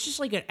 things. It's just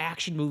like an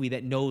action movie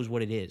that knows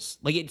what it is.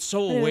 Like it's so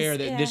But it was- aware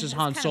that yeah, this is it's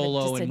Han kind of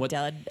Solo just and a what.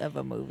 dud of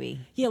a movie.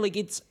 Yeah, like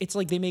it's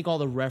like they make all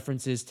the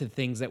references to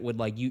things that would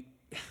like you.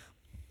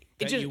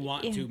 It That just, you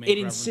want yeah. to make it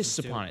references insists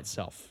to. upon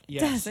itself.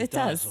 Yes, It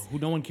does. Who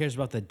no one cares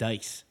about the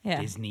dice. Yeah.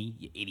 Disney,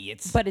 you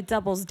idiots. But it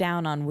doubles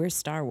down on we're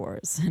Star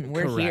Wars and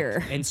we're Correct.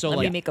 here. And so Let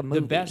like me make a movie.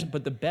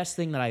 the best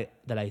thing that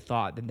I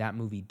thought that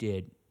movie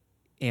did,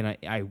 and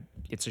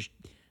it's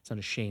not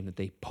a shame that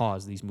they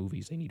pause these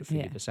movies. They need to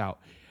figure Yeah. this out.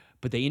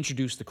 But they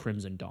introduced the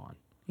Crimson Dawn.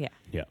 Yeah.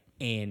 yeah.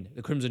 And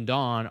the Crimson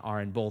Dawn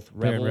are in both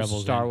They're in Rebels,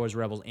 Rebels Star and- Wars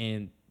Rebels,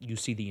 and you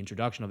see the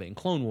introduction of it in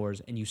Clone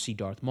Wars, and you see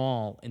Darth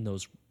Maul in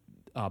those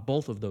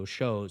both of those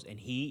shows, and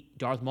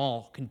Darth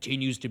Maul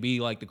continues to be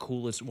like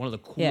one of the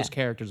coolest Yeah.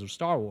 characters of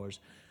Star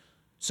Wars.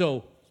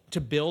 So to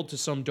build to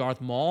some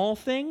Darth Maul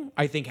thing,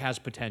 I think has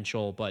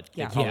potential, but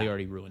they Yeah. probably Yeah.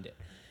 already ruined it.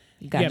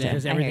 Gotcha. Yeah,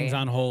 because I hear everything's you.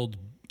 on hold.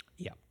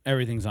 Yeah.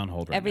 Everything's on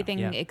hold right Everything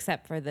Yeah.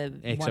 except for the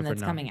Except one for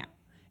that's now. coming out.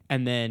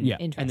 And then Yeah.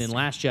 and then Interesting.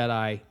 Last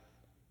Jedi,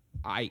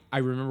 I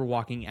remember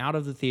walking out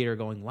of the theater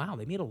going, wow,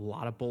 they made a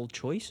lot of bold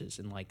choices,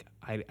 and like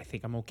I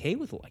think I'm okay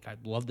with it. Like I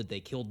love that they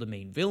killed the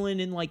main villain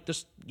in like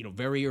just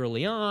very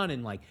early on,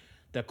 and like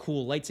the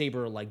cool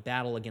lightsaber like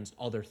battle against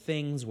other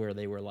things where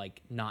they were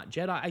like not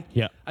Jedi. I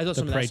thought the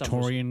some of that stuff was,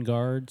 Praetorian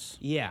guards.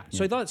 yeah.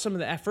 So I thought some of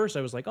that at first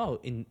I was like, oh,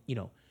 and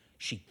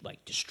she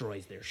like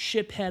destroys their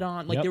ship head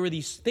on. Like Yep. there were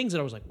these things that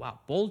I was like, wow,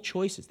 bold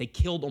choices. They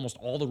killed almost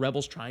all the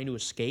rebels trying to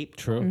escape.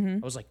 True. Mm-hmm.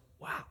 I was like,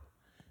 wow.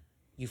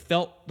 You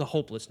felt the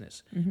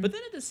hopelessness. But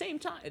then at the same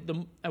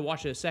time, I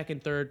watched it a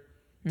second, third,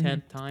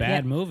 10th time.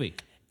 Bad movie.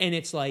 And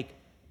it's like,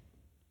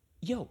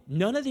 yo,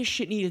 none of this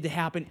shit needed to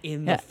happen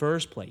in Yeah. the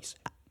first place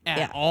at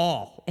Yeah.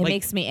 all. It Like,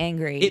 makes me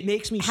angry. it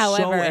makes me so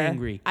However,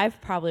 angry. I've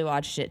probably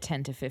watched it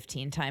 10 to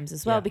 15 times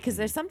as well Yeah. because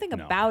there's something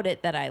about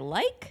it that I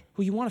like.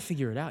 well, you want to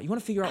figure it out. You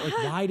want to figure out, like,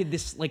 why did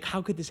this, like,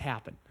 how could this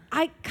happen?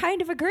 I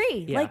kind of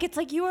agree. Yeah. Like, it's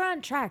like you are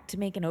on track to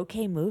make an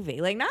okay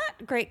movie. Like, not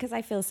great because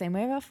I feel the same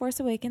way about Force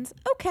Awakens.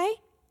 Okay,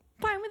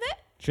 fine with it.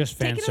 Just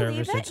fan Take it or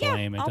leave service. it. It's Yeah,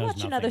 lame. It I'll does watch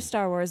nothing. another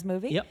Star Wars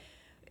movie. Yep.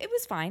 It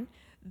was fine.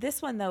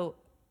 This one, though,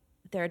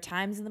 there are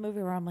times in the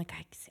movie where I'm like,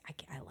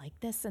 I like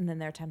this. And then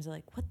there are times where I'm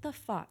like, what the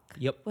fuck?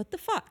 Yep. What the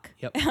fuck?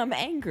 Yep. I'm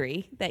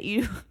angry that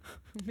you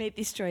made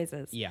these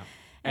choices. Yeah.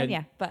 And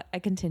yeah, but I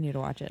continue to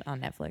watch it on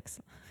Netflix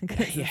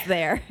because it's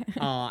there.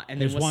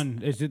 And There's then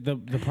one. Is it the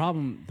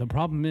problem? The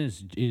problem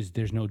is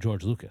there's no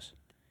George Lucas.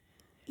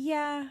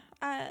 Yeah.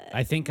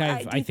 I think do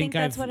you think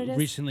that's I've what it is?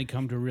 recently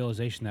come to a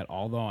realization that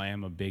although I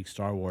am a big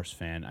Star Wars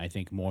fan, I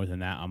think more than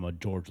that I'm a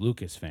George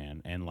Lucas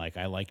fan, and like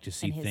I like to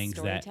see And his things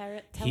that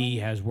storytelling? he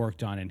has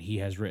worked on and he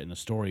has written a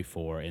story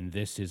for, and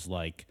this is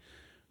like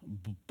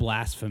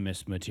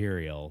blasphemous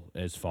material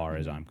as far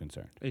as I'm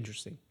concerned.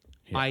 Interesting.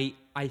 Yeah.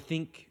 I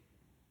think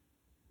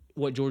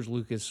what George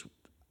Lucas,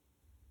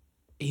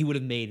 he would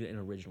have made an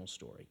original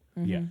story.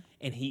 Yeah.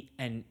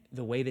 And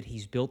the way that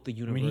he's built the I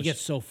universe. mean, he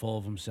gets so full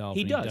of himself.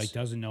 He and does. He like,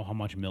 doesn't know how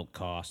much milk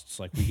costs.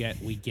 Like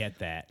we get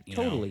that. You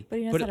know? Totally. But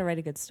he knows how to write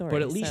a good story.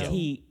 But at least so-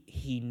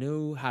 he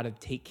knew how to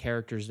take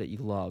characters that you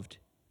loved.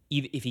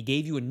 If he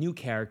gave you a new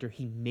character,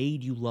 he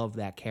made you love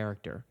that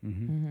character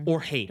or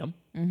hate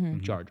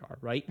him, Jar Jar,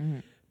 right?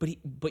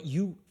 But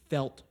you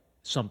felt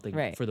something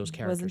right. for those It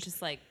characters. wasn't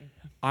just like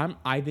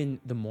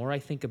The more I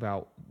think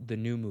about the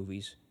new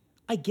movies,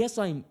 I guess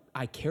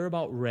I care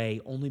about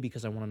Rey only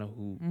because I want to know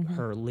who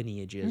her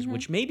lineage is,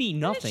 which may be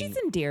nothing. she's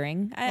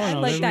endearing. I Oh, no,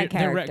 like that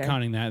character. They're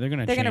retconning that. They're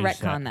gonna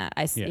retcon that.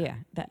 Yeah. Yeah.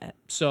 That,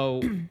 So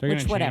They're gonna Which,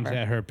 change whatever.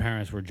 that her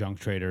parents were junk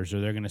traders, or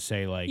they're gonna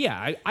say like yeah,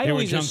 I They were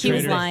always junk assumed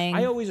traders. He was lying.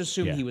 I always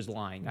assumed Yeah. he was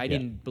lying. I Yeah.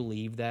 didn't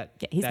believe that.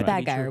 yeah, he's that the to bad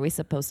be guy. true. Are we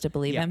supposed to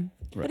believe Yeah. him?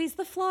 Right. But he's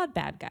the flawed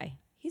bad guy.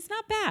 He's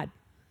not bad.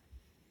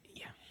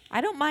 Yeah.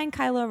 I don't mind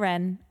Kylo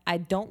Ren. I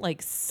don't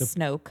like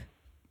Snoke.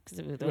 'Cause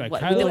Right,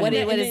 what, Kylo- what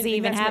And does he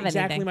even that's have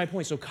exactly anything? my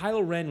point. So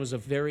Kylo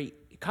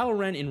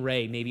Ren and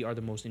Rey maybe are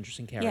the most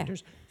interesting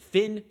characters.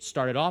 Finn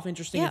started off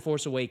interesting Yeah. in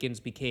Force Awakens,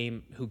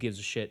 became who gives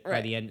a shit by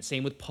Right. the end.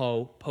 Same with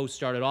Poe. Poe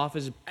started off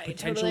as totally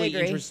potentially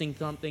agree. interesting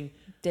something.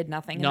 Did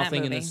nothing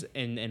Nothing in in that movie.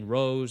 this, and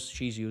Rose,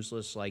 she's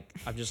useless. Like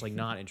I'm just like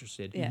not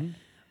interested. Yeah.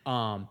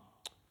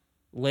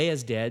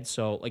 Leia's dead,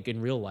 so like in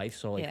real life,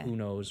 so like Yeah. who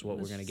knows what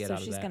we're gonna get so out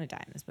of she's that. gonna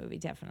die in this movie,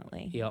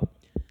 definitely. Yep.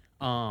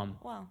 Well,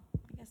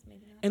 I guess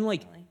maybe not. And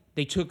like really.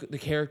 they took the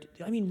character.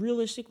 I mean,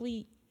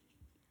 realistically,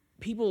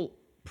 people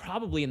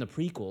probably in the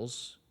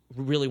prequels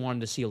really wanted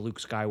to see a Luke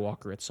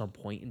Skywalker at some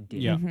point and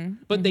didn't. Yeah. Mm-hmm.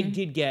 But they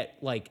did get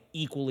like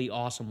equally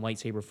awesome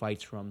lightsaber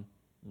fights from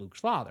Luke's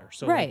father.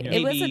 So Right. like, It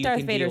maybe was a you Darth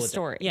can deal Vader with that.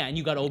 story. Yeah, and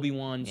you got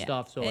Obi-Wan Yeah.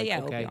 stuff. So like,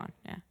 yeah, okay. Obi-Wan.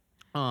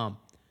 Yeah.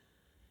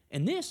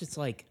 And this, it's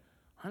like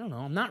I don't know.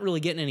 I'm not really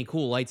getting any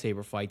cool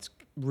lightsaber fights,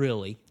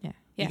 really. Yeah. You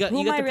Yeah. got, Who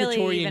you got am I the really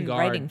Praetorian even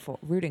Guard.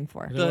 rooting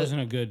for? there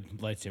wasn't a good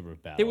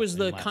lightsaber battle. There was in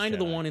the Last kind of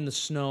the Jedi. one in the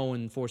snow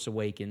in Force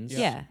Awakens.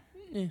 Yeah.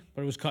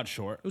 but it was cut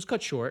short. It was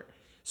cut short.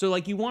 So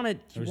like you want to,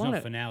 There was no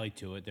finale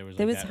to it. There was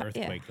There like was that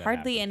earthquake. that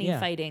hardly happened. any Yeah.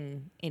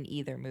 fighting in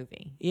either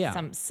movie.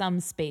 Yeah. Some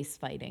space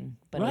fighting,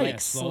 but Right. like Yeah,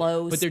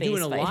 slow. but they're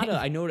doing a space lot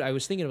fighting. of. I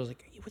was thinking, I was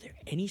like, were there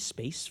any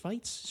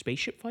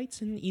spaceship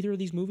fights in either of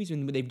these movies?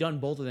 And they've done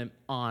both of them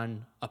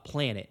on a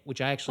planet,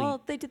 which I actually.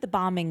 Well, they did the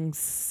bombing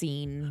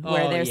scene Oh,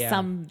 where there's yeah.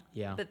 some.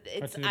 Yeah. But That's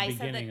it's. in the I said that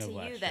beginning to of you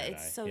Last that Jedi,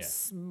 it's so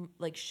yeah.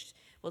 like.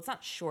 Well, it's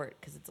not short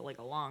because it's like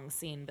a long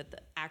scene, but the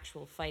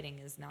actual fighting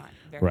is not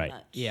very Right.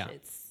 much. Yeah.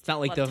 It's It's not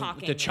like a lot of the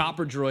talking and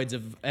chopper droids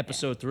of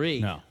Episode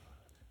 3. No,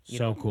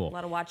 so A cool.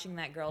 lot of watching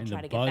that girl And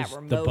try the to get buzz, that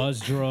remote. the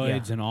buzz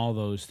droids, Yeah. and all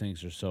those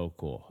things are so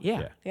cool.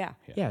 Yeah. Yeah.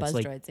 Yeah, it's Buzz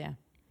like- droids. Yeah.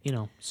 You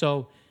know,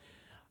 so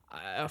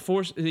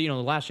Force. The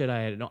Last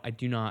Jedi. I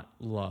do not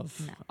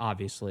love,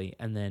 obviously,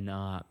 and then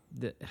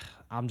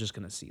I'm just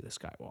gonna see the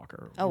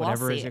Skywalker. Oh, I'll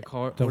whatever see is it. it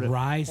called? The whatever-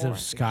 Rise of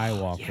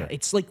Skywalker. Yeah,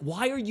 it's like,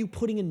 why are you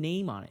putting a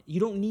name on it? You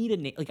don't need a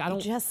name. Like I I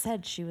don't. just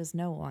said she was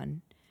no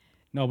one.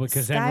 No,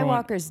 because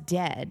everyone. Skywalker's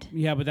dead.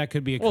 Yeah, but that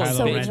could be a Well, Kylo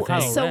so Ren it's thing.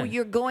 Kylo so Ren.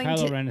 you're going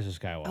Kylo to. Ren is a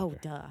Skywalker. Oh,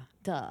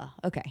 duh.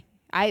 Okay.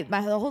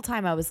 The whole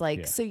time I was like,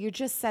 Yeah. so you're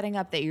just setting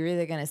up that you're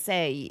either gonna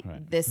say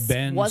Right. this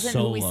Ben wasn't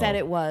who we Solo. said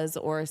it was,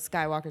 or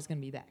Skywalker's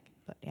gonna be back.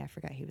 But yeah, I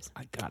forgot he was.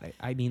 I got it.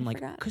 I mean, like,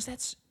 forgot. because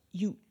that's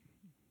you.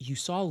 You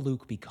saw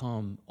Luke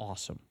become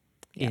awesome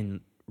in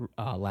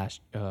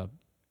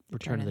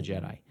Return of the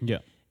Jedi, Yeah.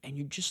 and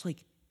you just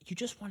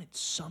wanted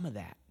some of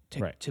that to,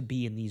 Right. to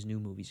be in these new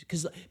movies,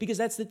 because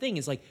that's the thing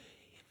is like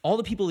all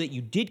the people that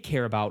you did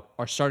care about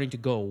are starting to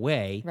go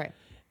away, Right.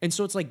 And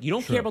so it's like you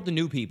don't True. care about the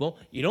new people.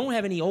 You don't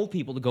have any old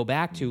people to go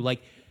back to.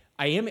 Like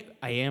I am That's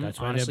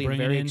why they're honestly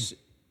bringing very in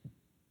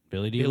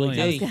Billy D. Billy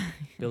Williams. D.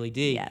 Billy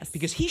D. Yes.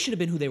 Because he should have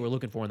been who they were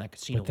looking for in that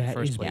casino But in the that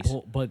first is place.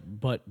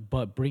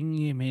 but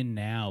bringing him in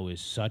now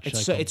is such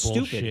It's like a it's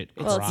bullshit. stupid.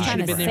 Well, it's he should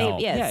kinda have been there.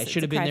 safe, yeah, Yeah, it's- it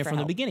should it's have a been cry there for from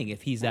the help. beginning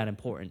if he's that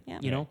important. Yeah.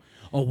 You know.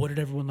 Oh, what did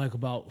everyone like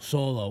about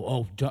Solo?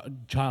 Oh,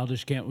 Donald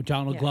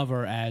Yeah.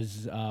 Glover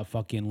as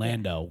fucking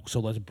Lando. So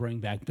let's bring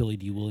back Billy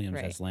D. Williams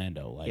Right. as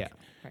Lando. Like, Yeah.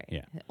 Right.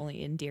 Yeah. The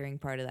only endearing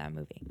part of that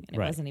movie, and it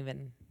Right. wasn't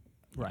even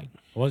Right.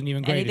 it wasn't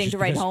even great. Anything It's to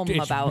just write because- home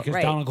it's about, because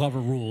right. Donald Glover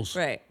rules.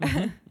 right.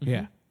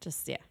 Yeah.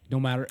 Just yeah, No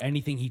matter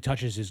anything he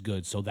touches is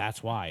good. So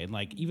that's why. And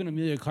like even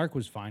Amelia Clark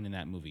was fine in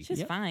that movie.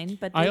 she's fine.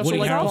 But I also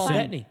Woody like Paul Harrelson.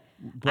 Bettany.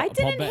 I Paul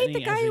didn't hate Bettany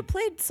the guy as who a-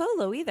 played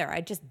Solo either. I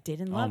just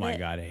didn't love Oh my it.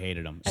 god, I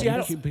hated him. See, I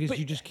because don't- because but-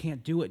 you just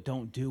can't do it.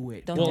 Don't do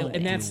it. Don't Well, do it.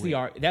 and that's the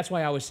art. That's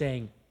why I was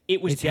saying it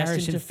was It's destined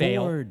Harrison to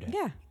fail. Ford.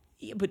 Yeah.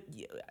 Yeah, but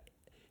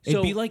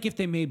It'd be like if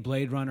they made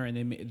Blade Runner and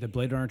they made the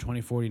Blade Runner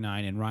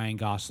 2049 and Ryan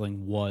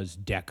Gosling was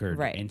Deckard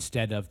Right.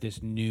 instead of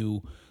this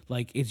new,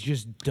 like, it's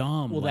just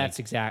dumb. Well, like,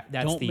 that's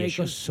don't the make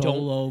issue. a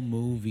solo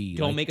movie.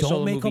 Don't Like, make a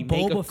solo movie. Don't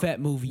make a Boba Fett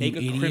movie, Make you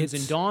a idiots.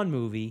 Crimson Dawn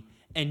movie,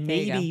 and There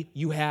you maybe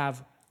you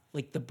have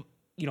like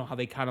you know how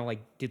they kind of like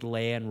did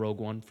Leia and Rogue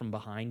One from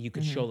behind. You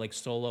could show like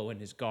Solo in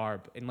his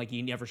garb, and like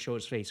you never show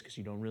his face because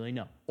you don't really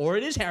know. Or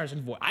it is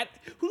Harrison Ford.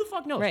 Who the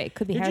fuck knows? Right, it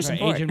could be They're just-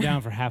 Harrison Or Ford. age him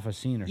down for half a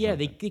scene or Yeah,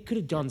 something. they could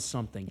have done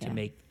something to Yeah.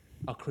 make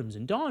a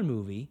Crimson Dawn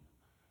movie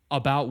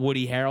about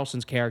Woody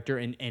Harrelson's character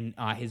and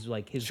his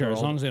Sure, world.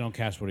 as long as they don't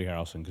cast Woody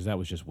Harrelson, because that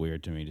was just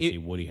weird to me to see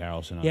Woody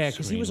Harrelson on Yeah, because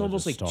because he was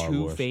almost like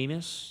too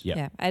famous. Yeah.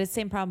 Yeah, I had the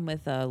same problem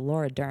with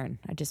Laura Dern.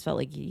 I just felt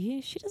like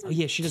she doesn't. Oh,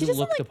 yeah, she doesn't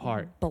look the like,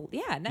 part.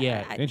 Yeah, no,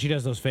 Yeah. And she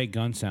does those fake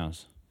gun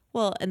sounds.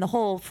 well, and the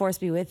whole "Force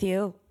be with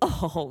you,"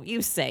 oh,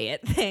 you say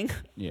it thing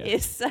Yeah.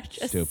 is such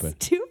a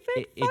Stupid.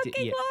 stupid fucking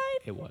yeah, line.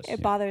 it was.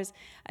 It bothers.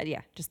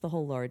 Yeah, just the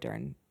whole Laura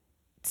Dern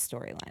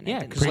storyline. Yeah, I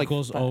didn't 'cause, like,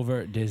 Prequels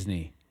over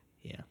Disney.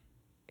 Yeah,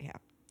 yeah.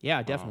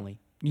 yeah, definitely.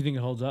 You think it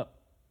holds up?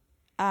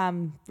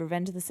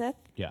 Revenge of the Sith.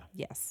 Yeah.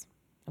 Yes,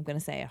 I'm gonna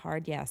say a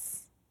hard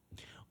yes.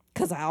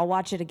 Because I'll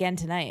watch it again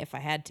tonight if I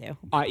had to.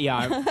 Yeah,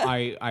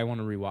 I want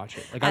to rewatch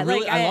it. Like I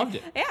loved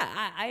it.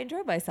 Yeah, I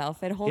enjoyed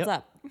myself. It holds Yep.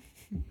 up.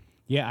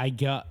 Yeah, I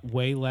got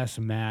way less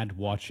mad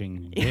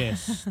watching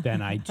this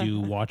than I do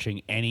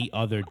watching any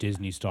other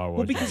Disney Star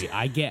Wars movie.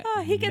 I get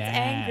Oh, he gets mad.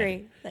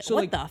 angry. So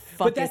what like, the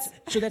But fuck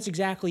that's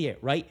exactly it,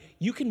 right?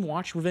 You can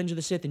watch Revenge of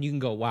the Sith and you can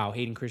go, "Wow,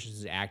 Hayden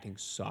Christensen's acting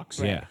sucks."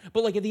 Yeah.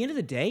 But like at the end of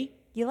the day,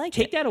 You like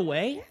take it. that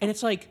away, and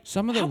it's like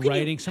Some of the how can you-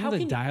 writing, some how of the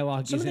can-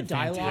 dialogue some of the isn't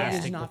dialogue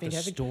fantastic, is not but the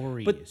fantastic.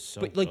 story but, is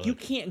so but like you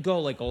good. can't go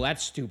like, "Oh,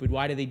 that's stupid.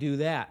 Why did they do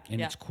that?" And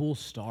Yeah. it's cool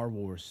Star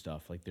Wars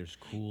stuff. Like there's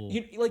cool.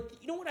 You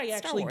know what I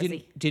actually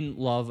Warsy. didn't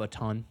love a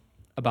ton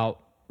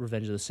about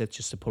Revenge of the Sith,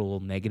 just to put a little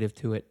negative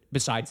to it,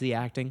 besides the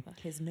acting.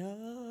 His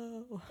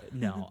no.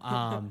 No.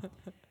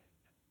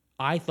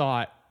 I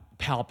thought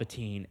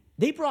Palpatine,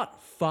 they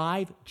brought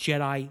 5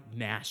 Jedi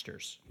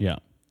Masters yeah.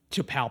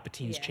 to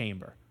Palpatine's Yeah.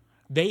 chamber.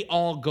 They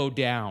all go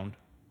down.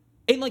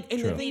 And the True. thing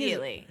is,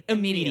 Immediately.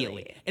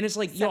 immediately. And it's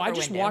like, I Separate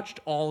just window. watched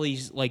all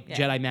these like Yeah.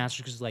 Jedi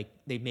Masters because like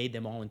they made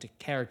them all into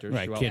characters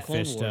Right, throughout Kit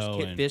Clone Fisto Wars.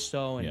 Kit and-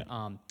 Fisto and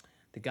yeah.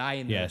 the guy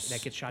in Yes,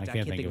 that gets shot. I I can't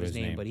can't think of his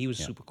name, but he was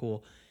Yeah. super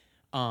cool.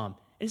 And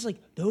it's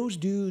like those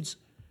dudes.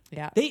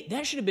 Yeah.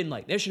 There should have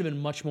been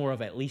much more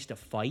of at least a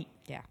fight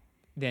Yeah.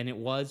 than it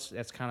was.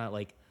 That's kind of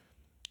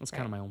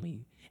my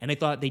only. And I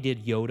thought they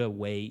did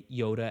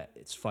Yoda.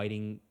 It's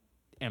fighting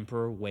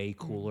Emperor way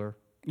cooler.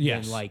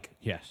 Yes. Than like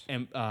Yes.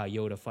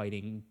 Yoda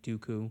fighting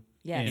Dooku.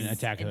 Yes. In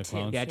Attack of the two.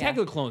 Clones. Yeah, Attack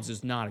of the Clones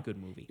is not a good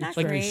movie. Not It's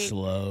like great.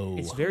 Slow.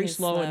 it's very It is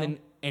slow, slow.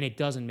 and it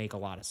doesn't make a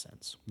lot of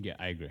sense. Yeah,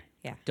 I agree.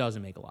 Yeah.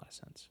 Doesn't make a lot of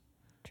sense.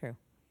 True.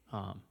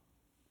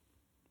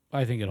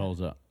 I think it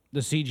holds up.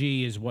 The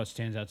CG is what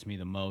stands out to me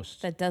the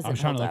most. That doesn't I was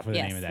trying hold to look up. for the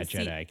Yes, name of that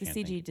Jedi. I The can't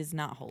CG think. does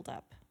not hold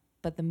up.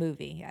 But the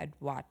movie, I'd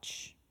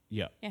watch.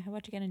 Yeah. Yeah, I'd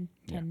watch again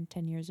in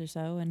 10 years or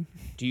so. And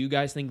Do you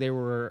guys think they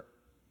were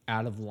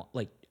out of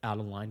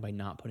line by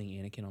not putting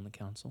Anakin on the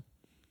council?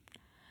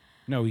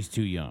 No, he's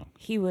too young.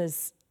 he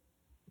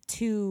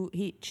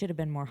should have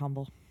been more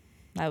humble.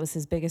 That was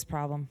his biggest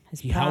problem.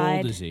 His pride. How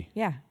old is he?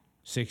 Yeah.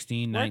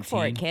 16, Work 19?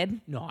 for it,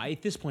 kid. No,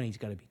 at this point he's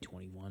got to be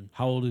 21.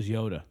 How old is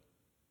Yoda?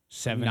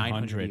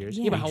 700 years.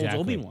 Yeah, but how old's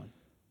Exactly. Obi-Wan?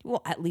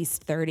 Well, at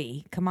least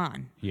 30. Come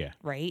on. Yeah.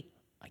 Right?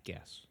 I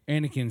guess.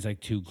 Anakin's like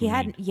too He green.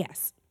 hadn't,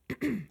 yes.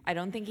 I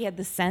don't think he had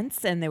the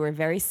sense, and they were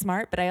very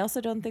smart, but I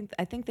also don't think,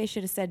 I think they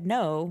should have said,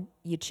 no,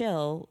 you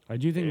chill. I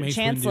do think Mace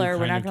Chancellor, Windu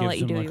we're kind not of gonna let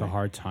gives you him do like a your-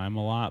 hard time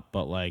a lot,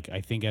 but like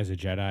I think as a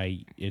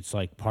Jedi, it's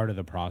like part of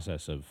the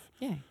process of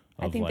Yeah.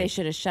 I Of, think they like,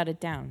 should have shut it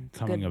down. It's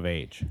coming good, of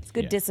age. It's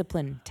good Yeah.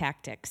 discipline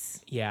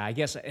tactics. Yeah, I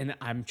guess, and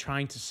I'm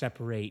trying to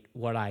separate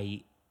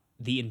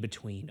the in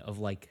between of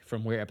like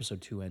from where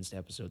episode 2 ends to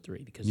episode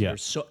 3 because Yeah.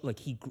 there's so like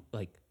he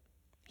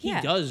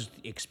Yeah. does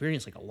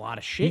experience like a lot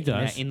of shit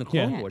does. in the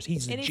Clone Yeah. Wars.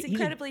 He's And he's a-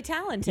 incredibly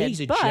talented. yeah,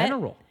 he's a but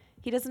general.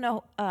 He doesn't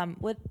know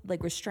what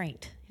like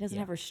restraint. He doesn't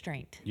have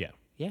restraint. Yeah.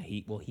 Yeah,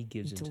 he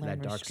gives Need to into learn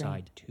that dark restraint.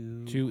 side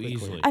too Too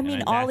easily. I And mean,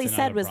 then all he that's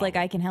said another was like,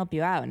 problem. "I can help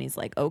you out," and he's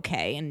like,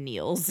 "Okay," and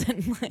kneels,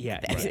 and like, Yeah,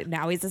 that's right. it.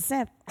 Now he's a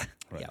Sith.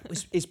 Yeah,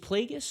 is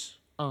Plagueis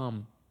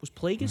was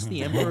Plagueis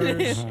the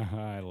Emperor's?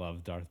 I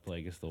love Darth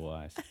Plagueis the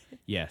Wise.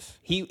 Yes.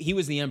 He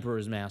was the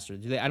Emperor's master.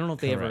 I don't know if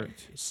they ever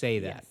Correct. say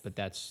that, Yes. but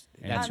that's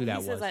who He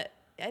that says was.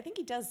 I think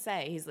he does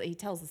say he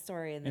tells the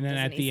story, and And then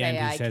doesn't at the he end say,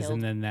 he "I says, killed"?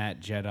 and then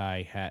that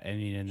Jedi had,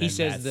 and He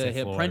says that the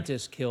Sith Lord-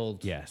 apprentice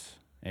killed. Yes.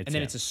 And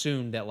then it's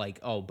assumed that like,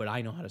 oh, but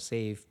I know how to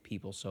save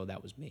people, so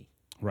that was me.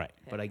 right.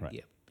 But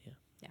Right.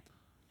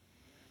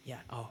 yeah.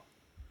 Oh,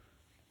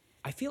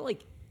 I feel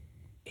like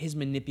his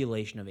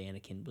manipulation of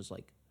Anakin was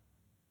like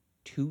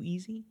too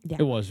easy. Yeah.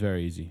 It was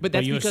very easy. But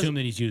that's you because- assume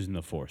that he's using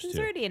the Force He's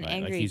too. already an right?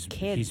 angry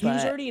kid, He was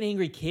But- already an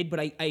angry kid, but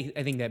I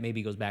think that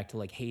maybe goes back to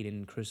like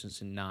Hayden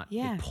Christensen not like,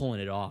 Yeah.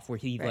 pulling it off, where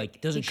he Right.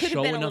 like doesn't he could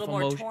show have been enough a little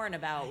emotion. more torn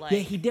about like. Yeah,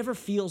 he never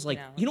feels like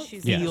know, you don't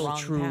choosing the feel wrong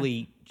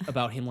truly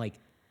about him like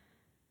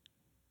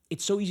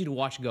it's so easy to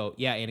watch and go,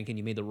 yeah, Anakin,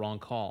 you made the wrong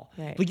call.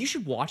 Right. Like you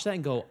should watch that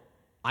and go,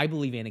 I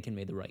believe Anakin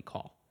made the right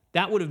call.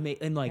 That would have made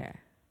and like Yeah.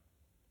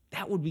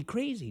 that would be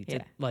crazy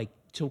to Yeah.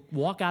 to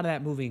walk out of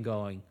that movie and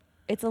going,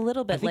 It's a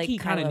little bit I think like he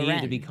kind of Kylo needed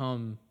Ren. to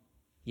become,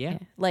 yeah.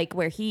 Like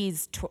where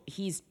he's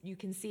you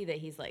can see that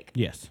he's like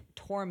Yes.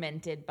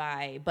 tormented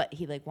by, but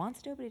he like wants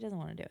to do it, but he doesn't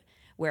want to do it.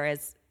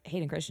 Whereas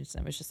Hayden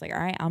Christensen was just like, all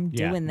right, I'm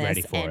Yeah, doing this.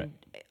 ready for and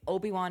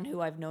Obi-Wan, who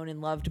I've known and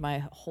loved my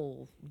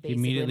whole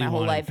immediately my whole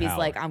wanted life, he's power.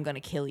 like, I'm gonna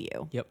kill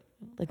you. Yep.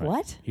 Like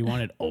what? He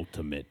wanted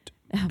ultimate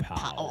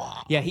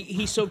power. Yeah,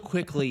 he so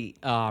quickly.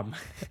 I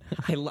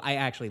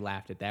actually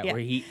laughed at that Yeah.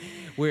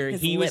 where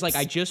His he was like,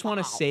 lips. I just want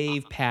to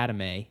save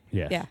Padme.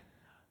 Yes. Yeah.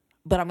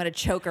 But I'm gonna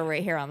choke her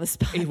right here on the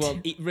spot. Well,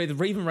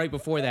 even right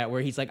before that,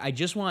 where he's like, I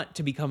just want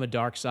to become a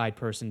dark side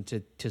person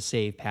to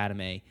save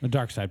Padme, A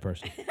dark side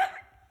person.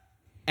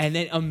 and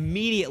then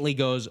immediately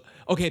goes,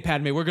 okay,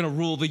 Padme, we're gonna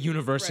rule the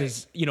universe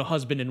as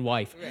husband and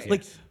wife.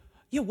 Like,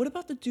 yeah, what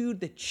about the dude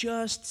that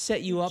just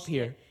set you up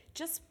here?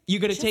 just You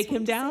gonna just take him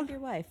want to down? save your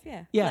wife,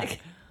 yeah. Yeah. Like,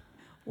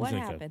 what He's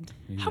like happened?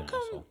 he's How an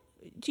come? asshole.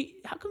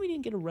 How come he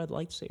didn't get a red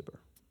lightsaber?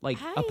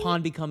 Like I-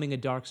 upon becoming a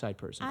dark side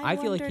person, I I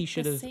feel like he wondered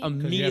should the have same. 'Cause you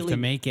have immediately. to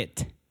make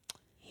it.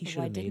 He should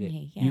Why have made didn't it.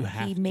 he? Yeah, You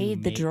have he to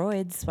made the make-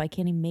 droids. Why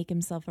can't he make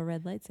himself a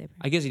red lightsaber?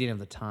 I guess he didn't have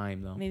the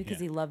time though. Maybe because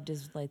Yeah. he loved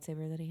his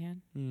lightsaber that he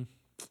had.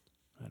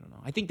 I don't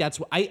know. I think that's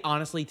what I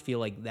honestly feel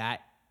like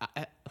that,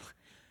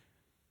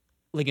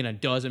 like in a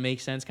doesn't make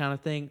sense kind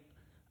of thing.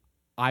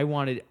 I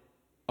wanted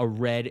a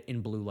red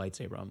and blue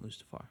lightsaber on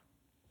Mustafar.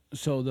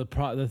 So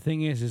the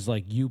thing is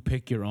like you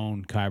pick your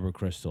own kyber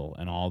crystal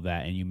and all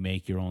that, and you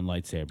make your own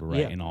lightsaber, right,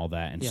 Yeah. and all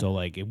that, and Yeah. so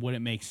like it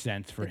wouldn't make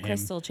sense for The him.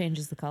 crystal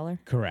changes the color.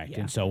 Correct, Yeah.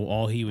 and so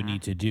all he would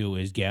need to do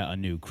is get a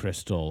new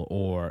crystal,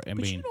 or I But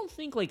mean, you don't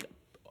think like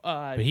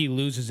but he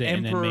loses it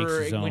and then makes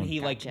Emperor his own. when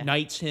he like Gotcha.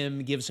 knights him,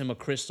 gives him a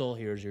crystal.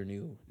 Here's your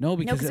new. no, No,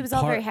 because because it was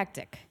all very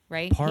hectic,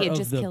 right? Part He had of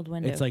just the, killed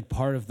Windu. It's like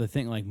part of the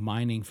thing, like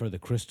mining for the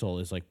crystal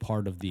is like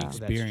part of the Oh, that's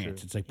experience.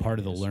 true. It's like Yeah, part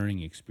it of the is.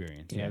 learning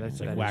experience. Yeah, Yeah, that's- it's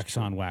like that is wax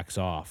true. on, wax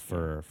off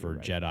for you're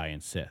right. Jedi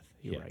and Sith.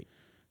 You're yeah. right.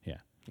 Yeah.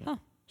 Huh.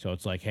 So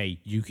it's like, hey,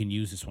 you can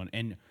use this one,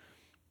 and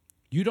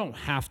you don't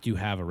have to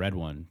have a red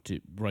one.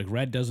 Like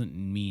red doesn't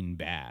mean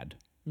bad.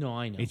 No,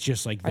 I know. It's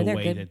just like Are the there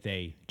way good that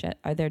they.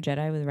 Are there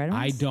Jedi with red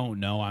ones? I don't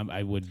know.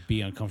 I would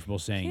be uncomfortable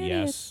saying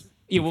Curious. yes.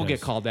 yeah, we'll get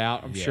because- called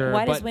out. I'm Yeah. sure.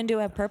 Why but does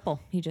Windu have purple?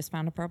 He just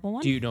found a purple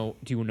one. do you know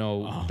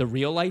the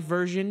real life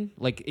version?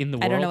 Like in the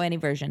world. I don't know any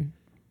version.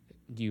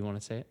 Do you want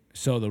to say it?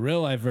 So the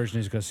real life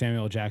version is because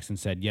Samuel L. Jackson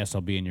said, "Yes,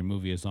 I'll be in your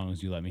movie as long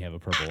as you let me have a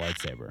purple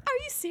lightsaber." Are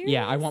you serious?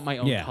 Yeah, I want my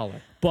own Yeah, color.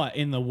 but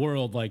in the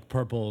world, like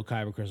purple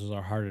kyber crystals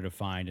are harder to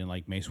find, and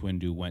like Mace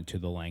Windu went to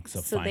the lengths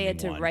of So finding they had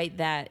to one. write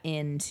that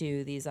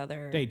into these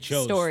other They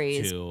chose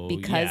stories to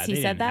because yeah, he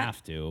they said didn't that.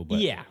 Have to, but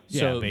Yeah, yeah.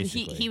 so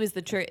Basically, He was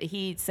the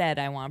he said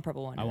I want a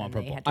purple one. I and want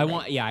then they purple. had to I write-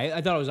 want. Yeah,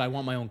 I thought it was. I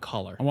want my own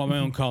color. I want my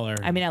own color.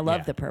 I mean, I love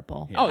Yeah. the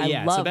purple. Oh, I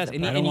yeah, so love that's- the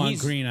and I purple. don't want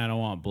he's- green. I don't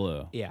want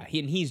blue. Yeah,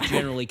 and he's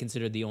generally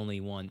considered the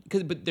only one.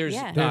 But there's,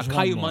 Yeah. There's one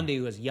Caillou more. Monday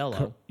who has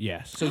yellow.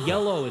 Yes. So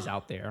yellow is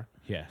out there.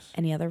 yes.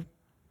 Any other?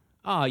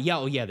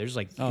 Yeah. There's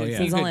like. Oh, yeah.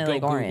 You It's could only go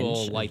like Google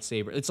orange.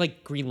 lightsaber. It's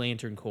like Green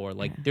Lantern Corps.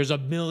 Like there's a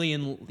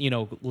million,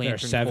 lantern There are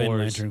 7 cores.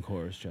 lantern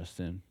cores,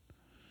 Justin.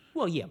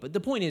 Well, yeah, but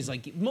the point is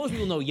like most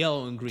people know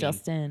yellow and green.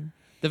 Justin.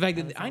 The fact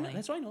that was I know only-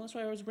 that's why I know. That's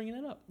why I was bringing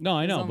it up. No,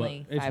 I There's know, but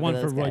only it's 5 one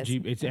of for those Roy guys.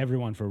 G. It's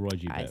everyone for Roy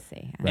G. I Biv.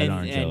 see. Red, and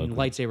orange, yellow, green.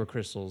 lightsaber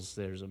crystals.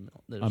 There's A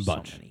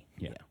bunch. So many.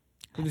 Yeah.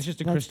 It's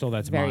just a That's crystal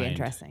that's very mined.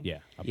 interesting. Yeah.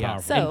 A Yeah.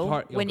 powerful. And So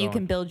part- when go you on.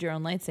 can build your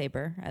own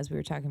lightsaber, as we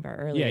were talking about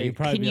earlier, you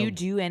probably can be you able-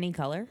 do any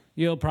color?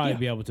 You'll probably Yeah.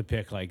 be able to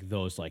pick like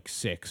those like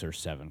 6 or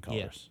 7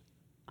 colors.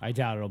 I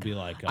doubt it'll be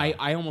like.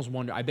 I almost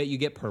wonder. I bet you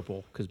get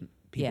purple because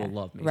people Yeah,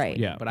 love me. right.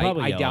 Yeah, but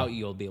probably I yellow. doubt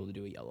you'll be able to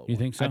do a yellow. You one.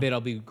 think so? I bet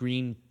I'll be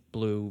green,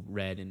 blue,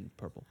 red, and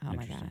purple. Oh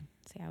my god!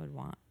 See, I would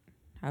want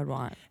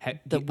Ha-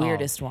 the do-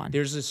 weirdest one.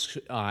 There's this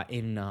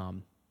in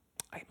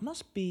it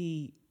must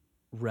be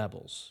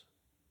Rebels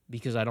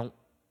because I don't.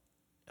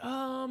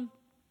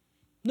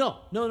 No.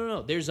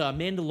 There's a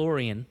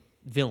Mandalorian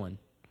villain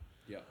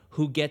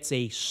who gets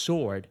a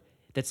sword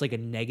that's like a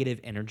negative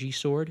energy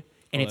sword,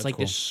 and it's that's like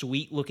cool. this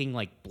sweet looking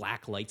like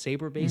black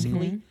lightsaber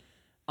basically,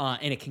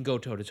 Mm-hmm. and it can go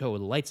toe to toe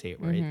with a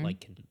lightsaber. It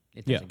like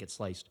it Yeah. doesn't get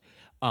sliced.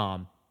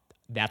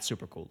 That's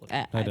super cool looking.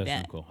 I That does bet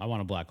sound cool. I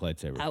want a black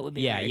lightsaber. that would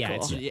be Yeah, very yeah.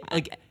 cool.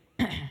 Like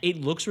it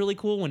looks really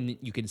cool when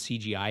you can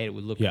CGI it. It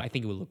would look. Yeah. I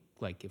think it would look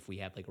like if we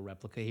had like a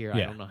replica here.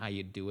 Yeah. I don't know how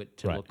you'd do it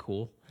to Right. look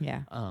cool.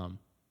 Yeah.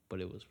 But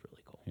it was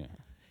really cool. Yeah.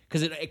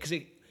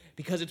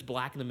 Because it's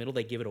black in the middle,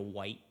 they give it a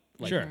white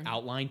like Sure.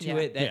 outline to Yeah.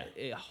 it.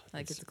 That,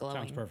 Like it's glowing.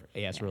 Sounds perfect.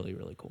 yeah, it's really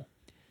really cool.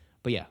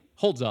 But yeah,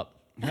 holds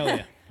up. Hell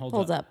yeah.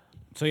 Holds up.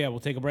 So yeah, we'll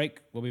take a break.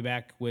 We'll be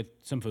back with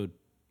some food.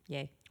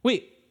 Yay.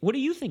 Wait, what do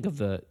you think of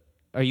the?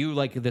 Are you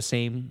like the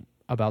same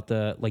about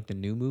the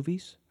new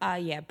movies?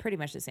 Yeah, pretty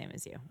much the same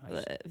as you.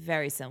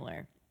 Very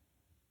similar.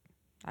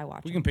 I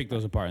watch. We them. can pick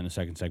those apart in the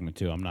second segment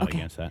too. I'm not Okay.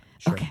 against that.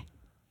 Okay.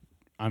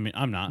 I mean,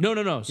 I'm not.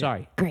 No.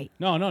 Sorry. Great.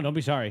 No, don't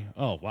be sorry.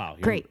 Oh wow.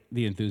 Great.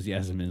 The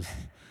enthusiasm is.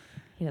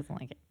 He doesn't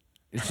like it.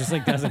 It's just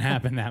like doesn't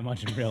happen that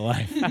much in real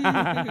life.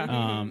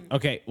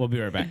 Okay, we'll be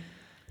right back.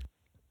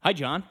 Hi,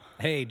 John.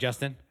 Hey,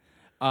 Justin.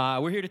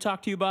 We're here to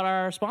talk to you about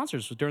our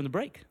sponsors during the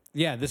break.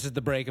 Yeah, this is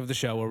the break of the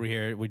show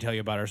where we tell you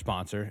about our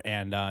sponsor,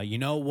 and you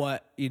know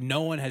what?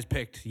 No one has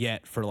picked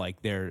yet for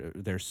like their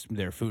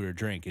food or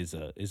drink is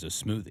a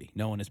smoothie.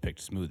 No one has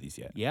picked smoothies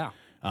yet. Yeah.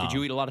 Did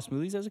you eat a lot of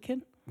smoothies as a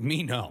kid?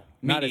 Me, no,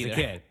 Me not as a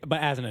neither. kid, but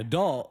as an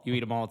adult, You eat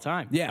them all the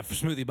time. yeah, for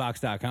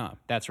SmoothieBox.com.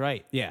 That's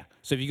right. Yeah,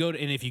 so if you go to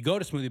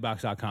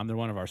SmoothieBox.com, they're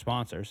one of our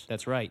sponsors.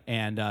 That's right.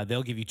 And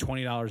they'll give you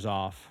 $20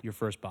 off. Your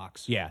first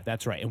box. Yeah,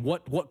 that's right. And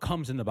what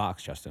comes in the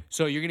box, Justin?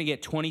 So you're going to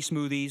get 20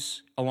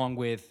 smoothies along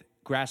with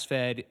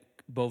grass-fed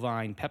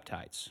bovine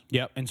peptides.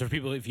 Yep. And so for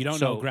people, if you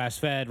don't know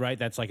grass-fed, right,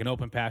 that's like an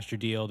open pasture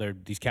deal.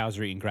 These cows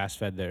are eating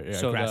grass-fed,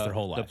 grass their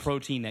whole lives. The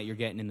protein that you're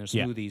getting in their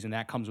smoothies, and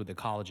that comes with the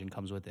collagen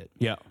comes with it.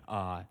 Yeah.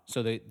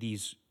 So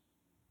these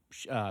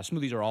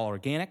smoothies are all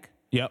organic.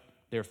 Yep.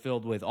 They're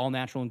filled with all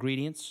natural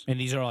ingredients. And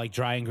these are like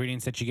dry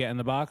ingredients that you get in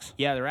the box?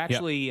 Yeah, they're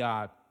actually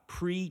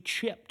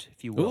pre-chipped,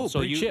 if you will. Ooh, So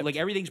pre-chipped. like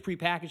everything's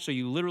prepackaged. So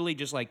you literally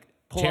just like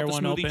pull Tear out the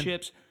one smoothie open.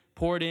 chips,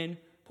 pour it in,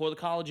 pour the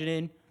collagen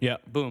in. Yeah.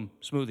 Boom,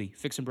 smoothie,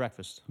 fixing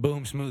breakfast.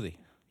 Boom smoothie.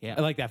 Yeah.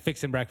 I like that,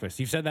 fixing breakfast.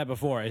 You've said that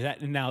before.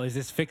 Is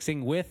this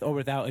fixing with or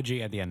without a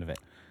G at the end of it?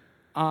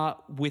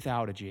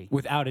 Without a G.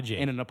 Without a G.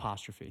 And an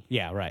apostrophe.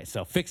 Yeah, right.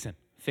 So fixing.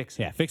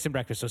 Fixing. Yeah, fixing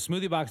breakfast. So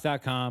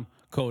SmoothieBox.com,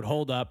 code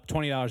HOLDUP,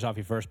 $20 off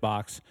your first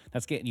box.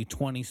 That's getting you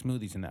 20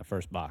 smoothies in that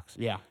first box.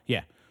 Yeah.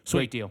 Yeah. Sweet.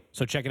 Great deal.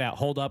 So check it out.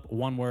 Hold Up,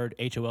 one word,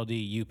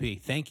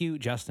 HOLDUP. Thank you,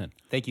 Justin.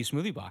 Thank you,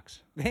 Smoothie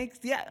Box. Thanks.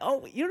 Yeah.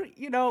 Oh, you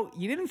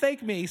didn't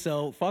thank me,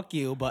 so fuck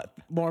you. But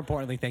more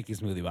importantly, thank you,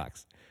 Smoothie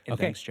Box. And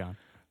Okay. thanks, John.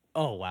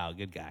 Oh, wow.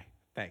 Good guy.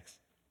 Thanks.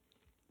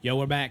 Yo,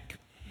 we're back.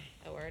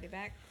 Oh, we're already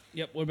back.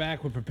 Yep, we're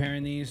back. We're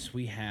preparing these.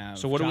 We have.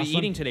 So what are we Jocelyn?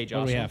 eating today, What do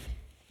we Jocelyn? have?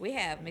 We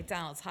have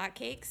McDonald's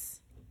hotcakes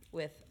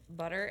with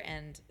butter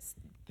and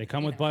They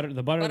come you with know, butter.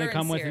 The butter they butter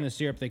come and with and syrup. the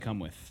syrup they come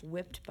with.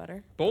 whipped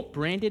butter. Both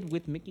branded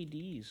with Mickey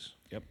D's.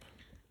 Yep.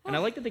 And I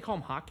like that they call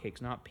them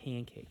hotcakes, not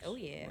pancakes. Oh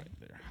yeah.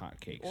 They're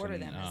hotcakes. Order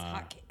and, them as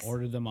hotcakes.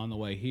 Ordered them on the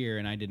way here,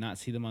 and I did not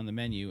see them on the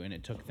menu, and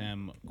it took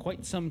them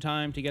quite some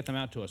time to get them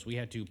out to us. We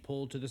had to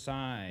pull to the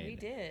side. We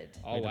did.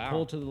 Oh, We had to wow.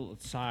 pull to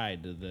the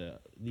side to the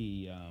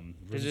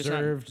Does this not-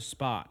 reserved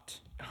spot.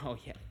 Oh,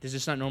 yeah. Does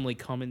this not normally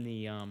come in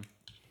the,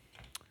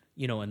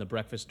 in the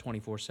breakfast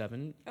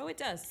 24/7? Oh, it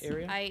does.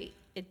 Area? I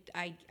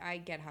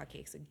get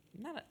hotcakes.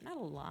 Not a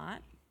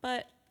lot,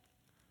 but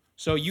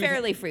So you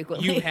Fairly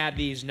frequently. You've had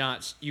these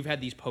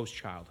post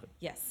childhood.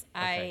 yes,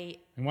 Okay.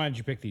 And why did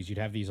you pick these? You'd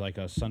have these like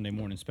a Sunday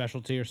morning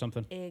specialty or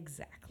something?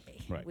 exactly.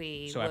 Right.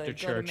 We So would after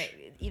go to church.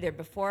 either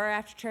before or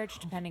after church,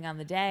 depending on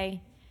the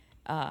day.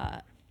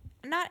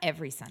 Not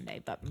every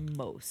Sunday, but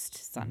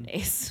most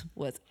Sundays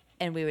was,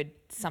 and we would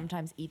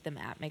sometimes eat them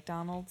at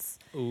McDonald's.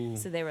 Ooh.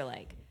 So they were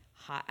like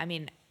hot. I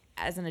mean,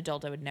 as an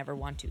adult, I would never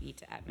want to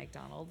eat at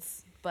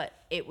McDonald's, but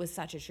it was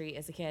such a treat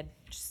as a kid.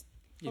 Just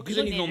Yeah, 'cause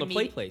then you eating go it in the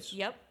play immedi- place.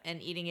 Yep,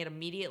 and eating it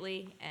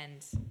immediately,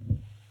 and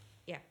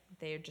yeah,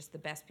 they're just the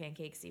best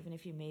pancakes. Even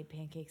if you made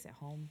pancakes at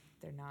home,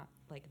 they're not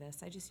like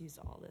this. I just used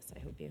all this. I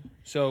hope you.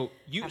 So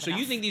you Have you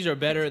enough. think these are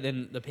better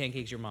than the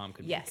pancakes your mom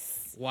could make?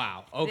 Yes.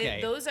 Wow. They-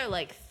 Okay. those are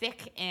like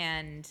thick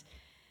and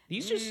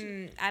These just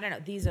I don't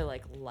know. These are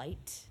like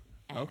light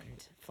and Okay.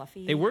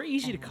 fluffy. they were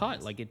easy to and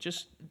cut. Like it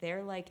just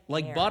they're like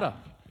air. butter.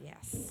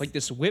 Yes. Like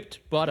this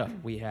whipped butter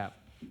we have.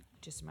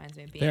 just reminds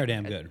me of being They're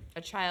damn good.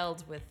 a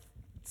child with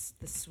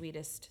the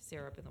sweetest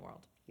syrup in the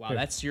world. Wow, Good.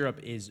 that syrup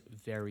is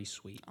very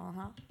sweet.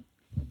 Uh-huh.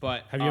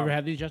 But Have you ever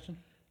had these, Justin?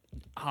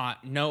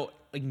 No,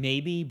 like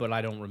maybe, but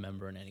I don't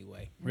remember in any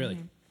way. Really?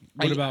 Mm-hmm.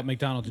 What I- about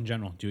McDonald's in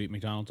general? Do you eat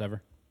McDonald's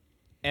ever?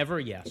 Ever,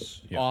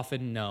 yes. Yeah.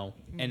 Often, no.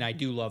 And I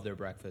do love their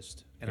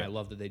breakfast, and Yeah. I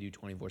love that they do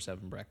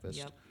 24/7 breakfast.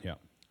 Yep. Yeah.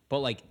 But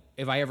like,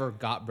 if I ever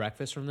got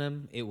breakfast from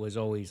them, it was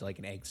always like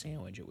an egg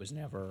sandwich. It was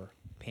never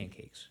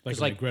pancakes. Like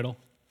 'Cause, a McGriddle?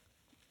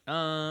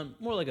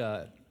 more like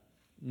a,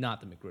 not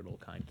the McGriddle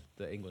kind,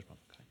 the English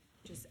muffin kind.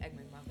 Just egg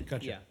McMuffin.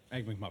 Gotcha. Yeah.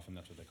 Egg McMuffin,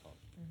 that's what they call it.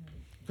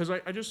 Because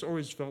I just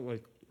always felt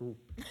like,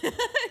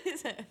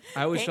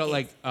 I always felt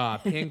like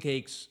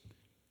pancakes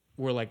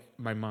were like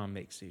my mom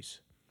makes these.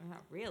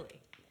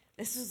 Really?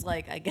 This was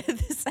like I get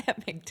this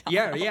at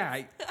McDonald's.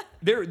 Yeah.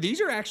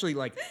 These are actually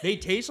like, they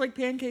taste like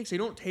pancakes. They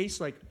don't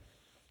taste like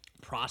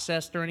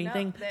processed or No,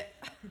 anything.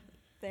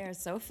 they're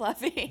so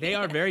fluffy. They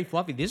are very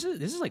fluffy. This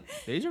is like,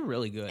 these are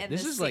really good. And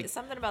This is like,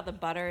 something about the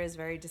butter is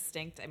very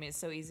distinct. I mean, it's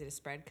so easy to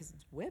spread because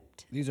it's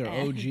whipped. These are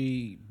And-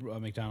 OG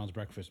McDonald's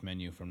breakfast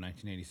menu from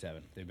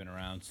 1987. They've been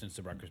around since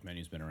the breakfast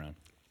menu's been around.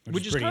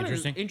 which is pretty kind of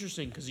interesting.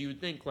 interesting because you would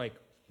think like,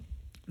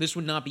 this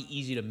would not be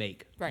easy to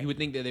make. Right. You would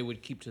think that they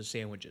would keep to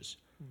sandwiches.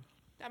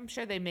 I'm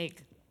sure they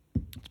make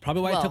It's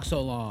probably why it well, took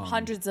so long.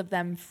 hundreds of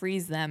them,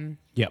 freeze them,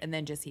 Yep. and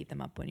then just heat them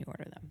up when you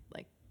order them.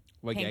 Like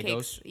Pancakes.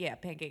 Eggos? Yeah,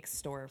 pancakes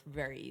store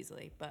very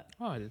easily, but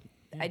Oh, I did.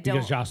 I don't.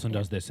 Because Jocelyn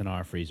does this in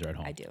our freezer at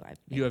home. I do. I make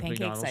You have pancakes.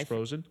 McDonald's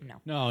frozen? No,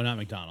 No, not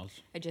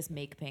McDonald's. I just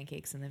make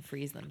pancakes and then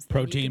freeze them. So then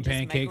you Protein can just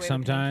pancakes microwave a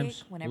sometimes?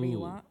 pancake whenever you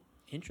Ooh. want.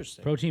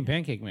 Interesting. Protein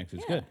pancake mix.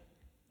 It's Yeah. good.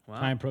 Wow.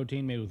 High in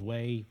protein made with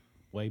whey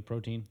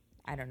protein.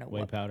 I don't know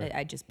Whey what. powder?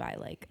 I just buy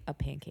like a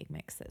pancake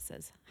mix that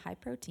says high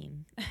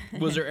protein.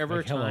 Was there ever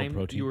Like, a hello, time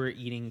protein. you were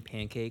eating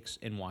pancakes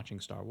and watching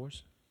Star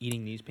Wars?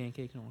 Eating these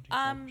pancakes and watching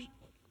Star Wars?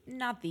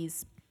 Not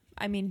these.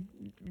 I mean,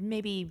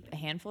 maybe a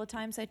handful of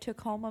times I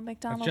took home a That's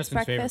McDonald's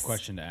Justin's breakfast. favorite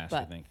question to ask, I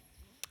but think.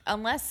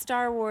 unless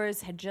Star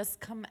Wars had just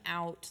come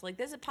out, like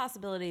there's a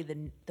possibility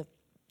the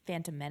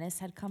Phantom Menace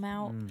had come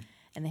out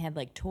and they had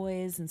like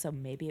toys, and so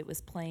maybe it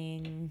was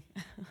playing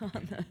on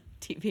the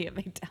TV at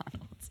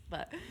McDonald's.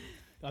 But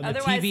On the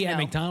otherwise, TV at no.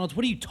 McDonald's?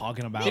 What are you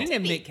talking about? They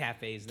didn't have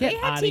McCafes They then.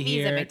 had Outta TVs at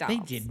here.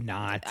 McDonald's. They did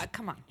not.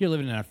 Come on. You're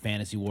living in a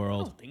fantasy I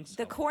world. don't think so.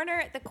 The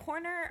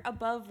corner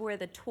above where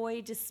the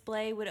toy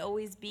display would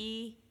always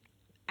be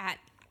at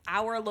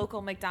our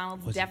local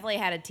McDonald's definitely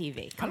had a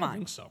TV. I Come don't on.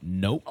 think so.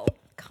 Nope. Oh,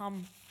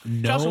 come.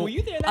 No. Jocelyn, were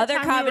you there that Other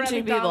time we were at Coventry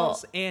people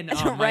McDonald's and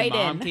my write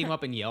mom in. came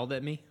up and yelled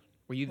at me?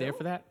 Were you there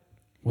for that?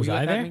 Was Were you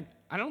I at that there?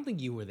 I don't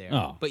think you were there.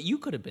 Oh. But you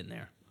could have been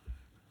there.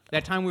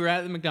 That time we were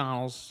at the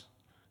McDonald's,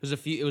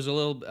 it was a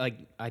little, like,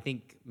 I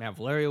think Matt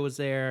Valerio was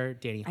there,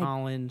 Danny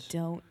Holland.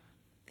 Don't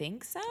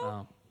think so.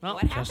 Well, What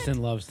happened?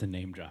 Justin loves to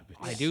name drop. It's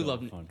I do so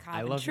love fun.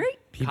 I love Coventry?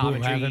 People who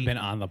Coventry. haven't been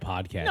on the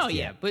podcast No, yet.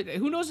 yeah, but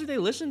who knows if they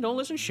listen? Don't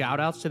listen.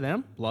 Shout outs to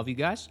them. Love you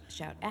guys.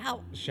 Shout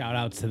out. Shout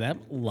outs to them.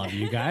 Love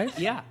you guys.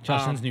 Yeah,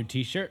 Justin's new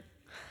T-shirt.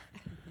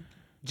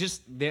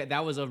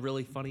 That was a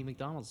really funny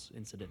McDonald's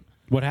incident.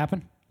 What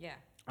happened?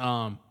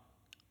 Yeah.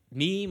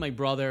 Me, my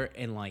brother,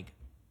 and like,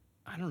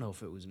 I don't know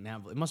if it was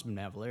Matt. It must have been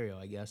Matt Valerio,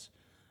 I guess.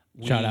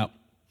 Shout out.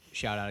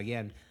 Shout out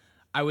again.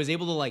 I was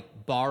able to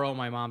like borrow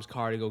my mom's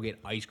car to go get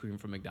ice cream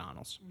from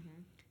McDonald's.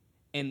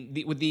 And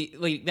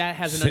that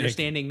has an Sick.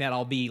 understanding that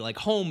I'll be like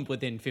home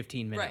within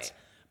 15 minutes. Right.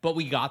 But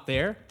we got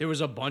there. There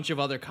was a bunch of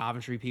other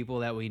Coventry people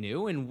that we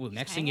knew, and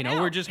next thing you know,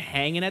 hanging we're out. just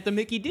hanging at the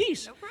Mickey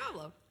D's. No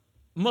problem.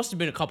 Must have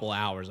been a couple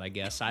hours, I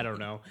guess. I don't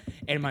know.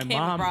 And my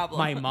Became a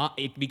problem.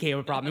 it became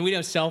a problem. And we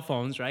didn't have cell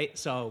phones, right?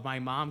 So my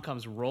mom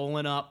comes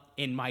rolling up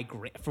in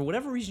for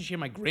whatever reason, she had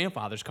my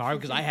grandfather's car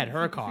because I had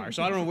her car.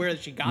 So I don't know where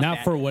she got Not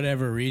that. for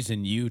whatever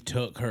reason you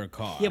took her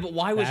car. Yeah, but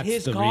why was That's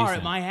his the car reason.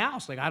 at my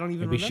house? Like, I don't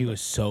even Maybe remember. she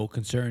was so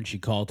concerned. She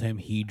called him.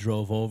 He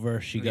drove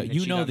over. She got. then You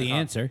she know got in the the car.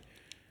 answer.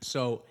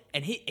 So,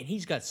 and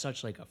he's got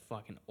such like a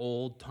fucking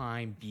old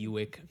time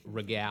Buick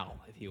Regal,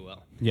 if you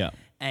will. Yeah.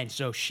 And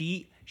so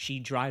she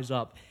drives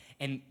up,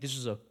 and this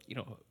is a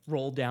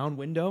roll down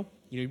window.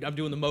 I'm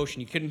doing the motion.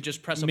 You couldn't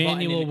just press a button.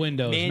 Manual and-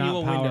 windows,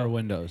 not power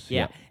windows.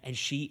 Yeah.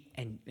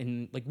 Yeah.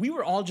 And like we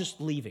were all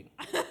just leaving,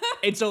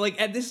 and so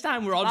like at this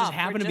time we're all just Mom,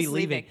 happen we're to be just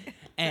leaving,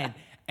 leaving.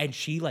 and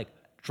she like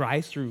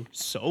drives through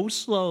so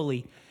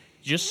slowly,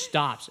 just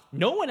stops.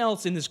 No one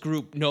else in this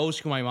group knows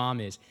who my mom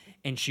is,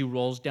 and she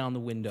rolls down the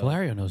window.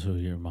 Valerio knows who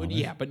your mom is.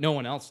 Yeah, but no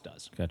one else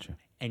does. Gotcha.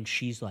 And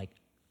she's like,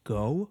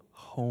 "Go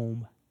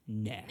home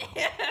now."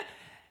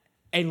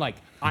 And like,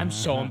 I'm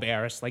so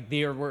embarrassed. Like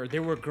there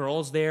were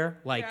girls there.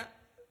 Like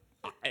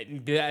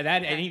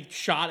that any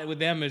shot with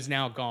them is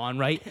now gone,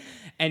 right?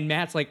 And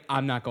Matt's like,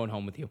 "I'm not going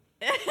home with you."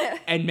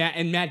 And Matt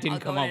didn't I'll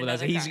come go up in with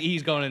us. another car.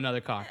 He's going in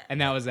another car,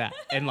 and that was that.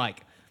 And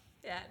like,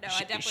 Yeah. No, I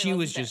definitely. she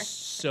was wasn't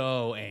just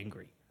so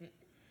angry.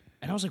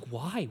 And I was like,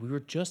 "Why? We were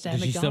just at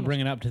Does she McDonald's." still bring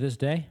it up to this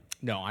day?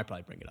 No, I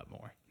probably bring it up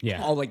more.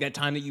 Yeah. Oh, like that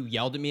time that you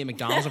yelled at me at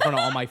McDonald's in front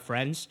of all my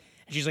friends.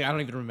 And she's like, "I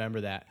don't even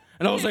remember that."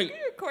 And I was like,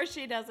 there. Of course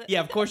she doesn't. "Yeah,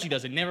 of course she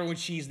doesn't. Never when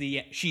she's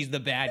the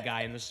bad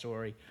guy in the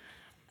story."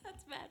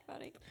 That's mad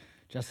funny.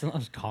 Justin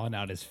loves calling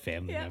out his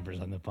family Yeah.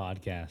 members on the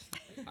podcast.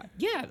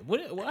 Yeah.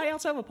 Why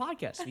else have a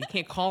podcast? You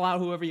can't call out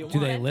whoever you want. Do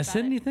they That's listen,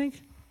 about it. you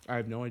think? I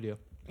have no idea.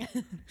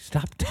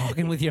 Stop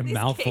talking with your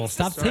mouth full. cakes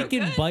are Stop so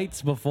taking good.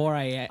 bites before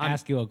I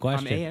ask you a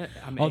question.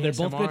 I'm Oh, they're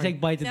both going ASMR. to take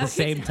bites at No, the he's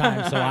same not.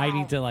 time, so I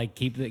need to like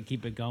keep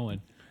it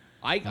going.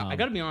 I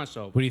gotta be honest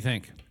though. What do you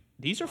think?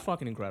 These are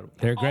fucking incredible.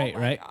 They're great,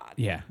 my right? God.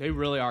 Yeah. They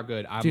really are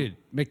good. Dude,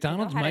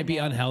 McDonald's how to might be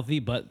nail it. unhealthy,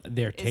 but their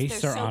They're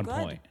tastes are so on good.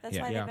 point. That's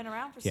yeah. why Yeah. they've been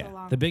around for Yeah. so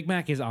long. The Big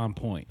Mac is on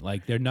point.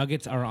 Like their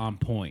nuggets are on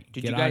point.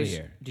 Did Get you out of guys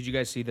here. did you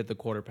guys see that the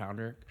quarter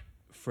pounder,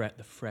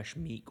 the fresh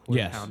meat quarter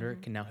Yes. pounder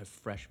can now have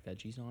fresh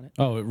veggies on it?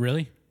 Oh,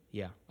 really?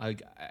 Yeah. I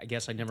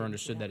guess I never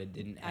understood that it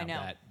didn't I have know.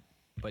 that.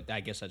 But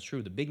I guess that's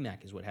true. The Big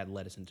Mac is what had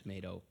lettuce and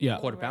tomato. Yeah.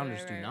 Quarter Right, pounders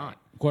right, do right, not. right.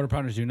 Quarter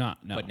pounders do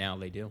not. No. But now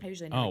they do. I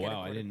usually never Oh get a wow, I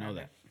quarter didn't know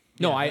pounder. that.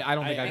 No, I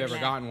don't think I I've ever actually-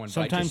 gotten one. but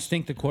I Sometimes just,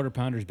 think the quarter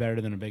pounder is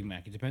better than a Big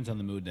Mac. It depends on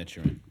the mood that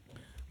you're in.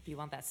 If you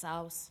want that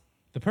sauce.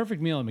 The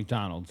perfect meal at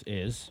McDonald's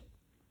is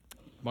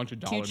a bunch of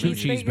Two dollar two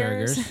menus.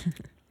 cheeseburgers,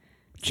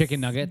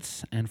 chicken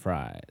nuggets, and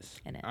fries.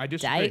 And a I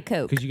disagree. Diet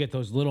Coke. Because you get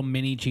those little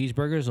mini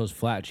cheeseburgers, those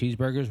flat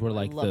cheeseburgers, where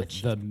like love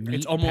a the meat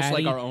It's almost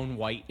patty like our own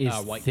white is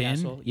White thin.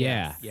 Castle.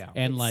 Yeah. Yeah.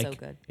 And It's like so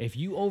good. if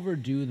you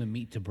overdo the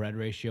meat to bread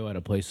ratio at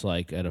a place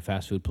like at a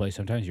fast food place,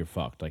 sometimes you're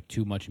fucked. Like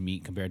too much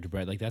meat compared to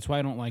bread. Like that's why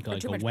I don't like too a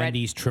much bread.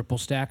 Wendy's triple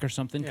stack or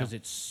something because Yeah.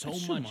 it's so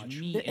It's too much much.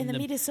 meat. And the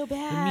meat is so The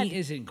bad. meat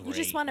isn't great. You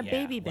just want a yeah,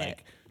 baby bit.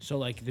 like, so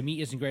like the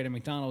meat isn't great at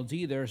McDonald's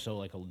either. So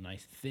like a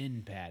nice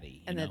thin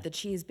patty. And you know? the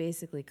cheese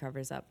basically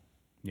covers up.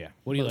 yeah.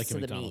 What do you like most at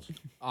of the McDonald's? meat.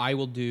 I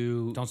will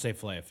do. Don't say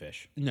fillet of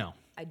fish. No.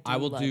 I do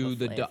will love do a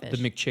the filet of the fish.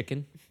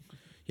 McChicken.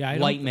 Yeah. I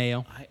Light don't-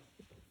 mayo.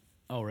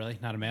 Oh really?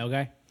 Not a mayo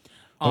guy?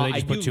 Or they I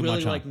just put do too really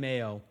much on? like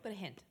mayo, But a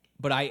hint.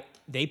 but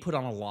they put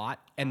on a lot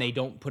and they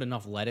don't put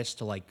enough lettuce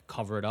to like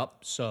cover it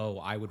up. So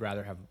I would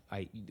rather have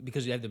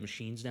because you have the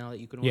machines now that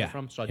you can order Yeah,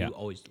 from. So I yeah. do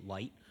always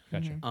light.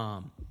 Gotcha.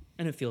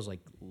 And it feels like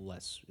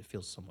less. It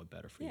feels somewhat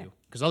better for you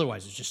because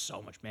otherwise it's just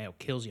so much mayo,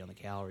 kills you on the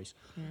calories.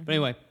 But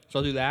anyway, so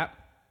I'll do that.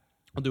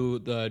 I'll do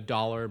the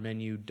dollar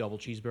menu double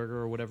cheeseburger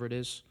or whatever it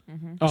is.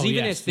 'Cause Oh,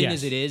 even yes, as thin yes.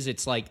 as it is,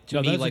 it's like to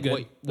No, me that's a like good- what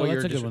no, that's you're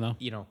a good just, one, though.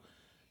 you know,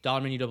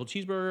 dollar menu double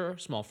cheeseburger,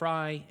 small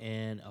fry,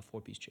 and a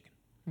 4-piece chicken.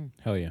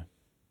 Hell yeah.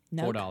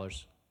 Nug?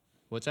 $4.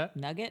 What's that?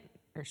 Nugget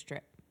or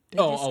strip? Do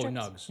they do Oh, strips?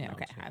 nugs. Yeah, Nugs,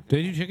 okay. yeah. Do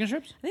they do chicken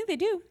strips? I think they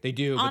do. They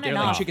do, On but they're and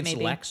like off, chicken maybe.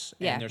 selects,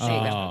 Yeah. and they're There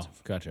super you go.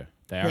 expensive. Gotcha.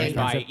 They are Yeah, Like,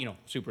 expensive. you know,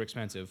 super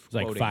expensive. It's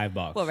like quoting.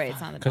 $5. Well, right, it's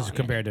not the Because dollar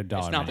compared to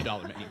dollar It's not menu. the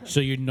dollar menu. So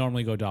you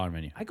normally go dollar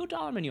menu. I go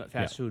dollar menu at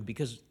fast food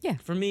because Yeah.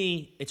 for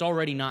me, it's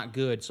already not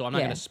good, so I'm not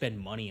Yeah. going to spend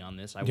money on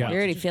this. I Yeah. want it You're to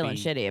already just feeling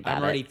be- shitty about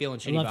I'm already it. feeling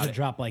I'd shitty love about to it.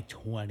 drop like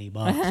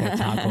 $20 at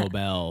Taco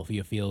Bell.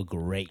 You feel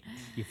great.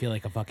 You feel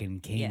like a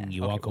fucking king. Yeah.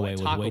 You Okay, walk well, away at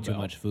with Taco way too Bell-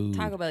 much food.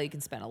 Taco Bell, you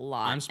can spend a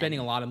lot. I'm spending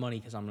and- a lot of money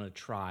because I'm going to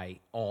try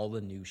all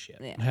the new shit.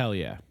 Yeah. Hell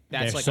yeah.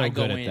 That's They're like so I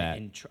go good in at that.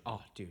 and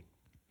oh, dude,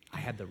 I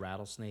had the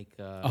rattlesnake.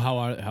 Oh,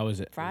 how is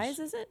it? Fries,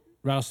 is it?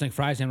 Rattlesnake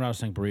fries and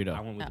rattlesnake burrito. I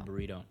went with Oh. the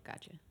burrito.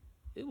 Gotcha.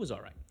 It was all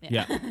right.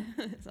 Yeah.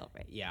 It's all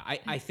right. Yeah,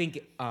 I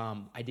think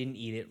I didn't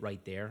eat it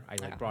right there. I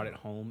like brought it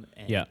home,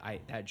 and Yeah.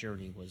 that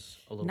journey was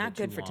a little Not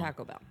bit good too for long.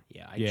 Taco Bell.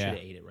 Yeah, I Yeah. should have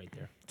ate it right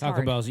there. Taco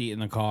hard. Bell's eat in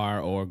the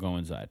car or go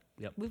inside.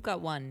 We've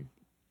got one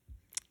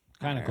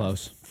Kind of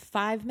close.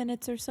 5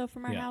 minutes or so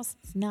from our Yeah. house.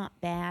 It's not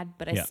bad,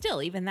 but I Yeah.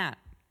 still, even that.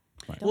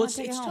 Right. Don't Well, wanna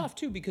take it it's home. tough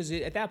too because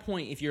at that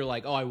point, if you're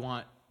like, oh, I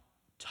want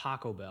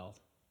Taco Bell,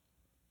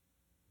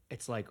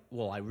 it's like,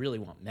 well, I really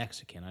want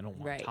Mexican. I don't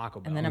want Right. Taco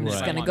Bell. And then I'm just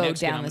If I gonna want go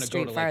Mexican, down I'm the gonna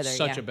street go to, farther, Like,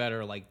 such yeah. a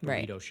better like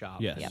Right. burrito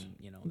shop. Yes. and, Yep.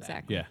 you know,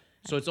 Exactly. Yeah.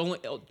 So it's only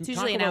It's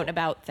usually an out and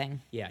about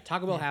thing. Yeah,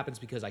 Taco Bell happens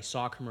because I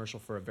saw a commercial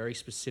for a very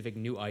specific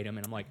new item,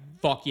 and I'm like,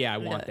 fuck yeah, I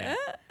want that.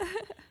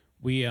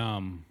 We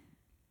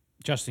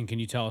Justin, can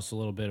you tell us a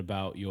little bit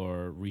about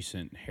your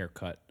recent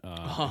haircut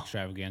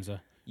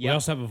extravaganza? We Yep.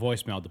 also have a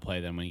voicemail to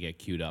play then when you get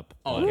queued up.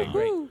 Oh, But, okay,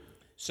 great.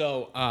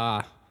 So,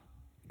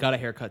 got a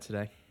haircut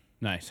today.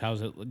 Nice.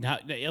 How's it?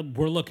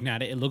 We're looking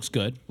at it. It looks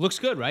good. Looks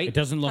good, right? It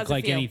doesn't look How's it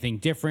like feel? anything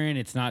different.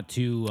 It's not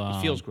too.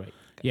 It feels great.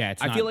 Yeah,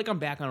 it's I not- feel like I'm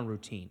back on a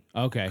routine.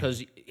 Okay.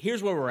 Because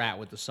here's where we're at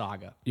with the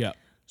saga. Yeah.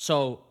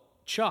 So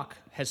Chuck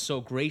has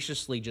so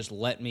graciously just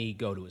let me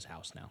go to his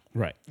house now.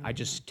 Right. I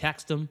just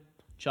text him,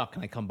 Chuck,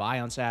 can I come by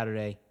on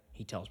Saturday?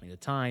 He tells me the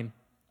time.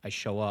 I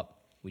show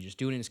up. We just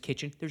do it in his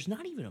kitchen. There's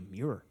not even a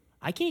mirror.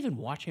 I can't even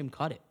watch him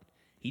cut it.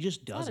 He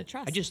just does lot of it.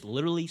 trust. I just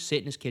literally sit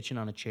in his kitchen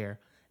on a chair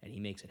and he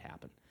makes it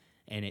happen.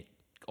 And it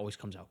always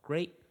comes out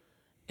great.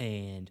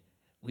 And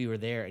we were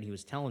there and he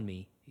was telling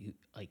me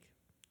like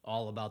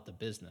all about the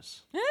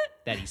business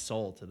that he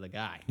sold to the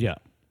guy. Yeah.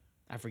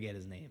 I forget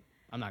his name.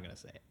 I'm not going to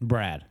say it.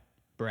 Brad.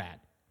 Brad.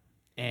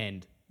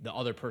 And the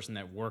other person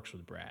that works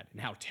with Brad and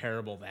how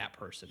terrible that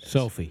person is.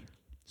 Sophie.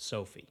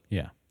 Sophie.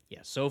 Yeah. Yeah,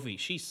 Sophie,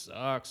 she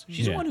sucks.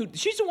 She's Yeah.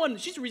 she's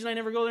the reason I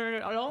never go there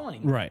at all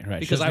anymore. Right. Right.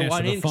 Because She I doesn't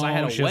went answer in the because I had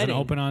phone, a she doesn't wedding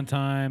open on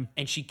time.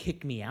 and she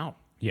kicked me out.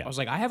 Yeah. I was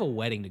like, I have a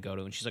wedding to go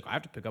to. And she's like, I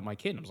have to pick up my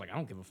kid. And I was like, I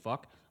don't give a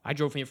fuck. I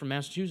drove here from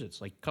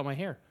Massachusetts, like cut my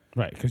hair.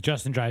 Right. Because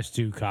Justin drives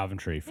to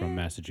Coventry from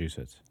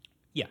Massachusetts.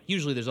 Yeah,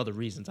 usually there's other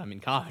reasons I'm in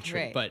Coventry,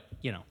 Right. but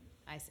you know,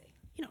 I see.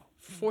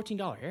 for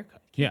 $14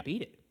 haircut. Can't Yeah.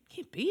 beat it.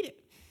 Can't beat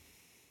it.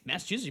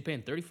 Massachusetts, you're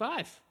paying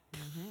 $35.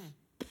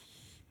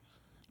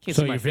 Can't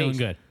So see my you're feeling face.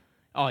 good.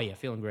 Oh yeah,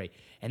 feeling great.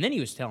 And then he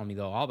was telling me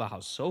though all about how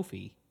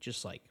Sophie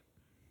just like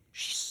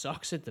she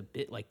sucks at the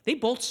bit. Like they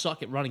both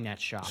suck at running that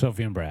shop.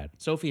 Sophie and Brad.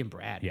 Sophie and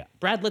Brad. Yeah.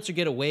 Brad lets her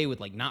get away with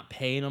like not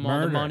paying him all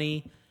the Murder.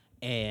 money,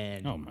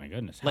 and Oh my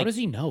goodness. How Like- does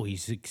he know?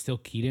 He's still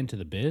keyed into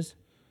the biz?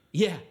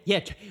 yeah.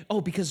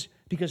 Oh, because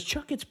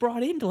Chuck gets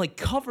brought in to like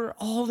cover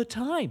all the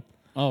time.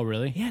 Oh,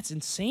 really? Yeah, it's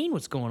insane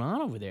what's going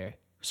on over there.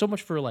 So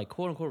much for like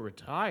quote unquote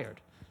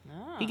retired.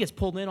 He gets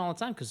pulled in all the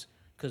time because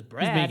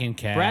Brad making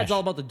cash. Brad's all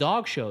about the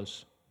dog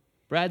shows.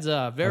 Brad's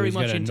very He's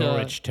much got a into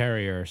Norwich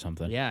Terrier or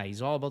something. Yeah,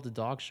 he's all about the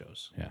dog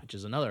shows. Yeah. Which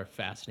is another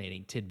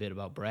fascinating tidbit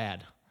about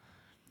Brad.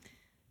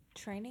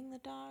 Training the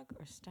dog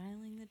or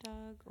styling the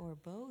dog or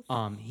both?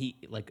 He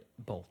like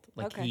both.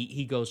 Like Okay.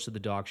 he goes to the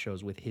dog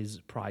shows with his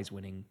prize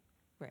winning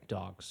Right.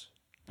 dogs.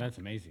 That's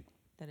amazing.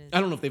 That is.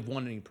 I don't know if they've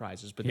won any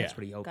prizes, but that's Yeah.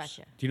 what he hopes.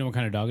 Gotcha. Do you know what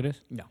kind of dog it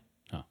is? No.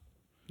 Oh.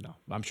 No.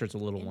 I'm sure it's a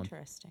little one.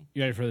 Interesting.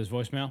 You ready for this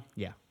voicemail?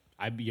 Yeah.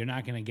 You're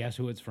not going to guess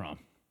who it's from.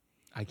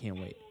 I can't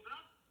wait.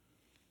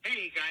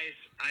 Hey guys,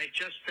 I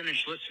just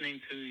finished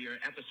listening to your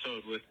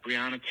episode with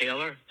Breonna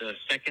Taylor, the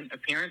second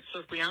appearance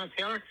of Breonna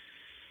Taylor,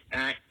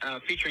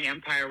 featuring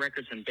Empire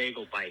Records and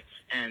Bagel Bites.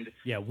 And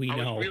Yeah, we I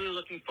know. was really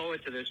looking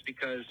forward to this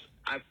because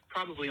I've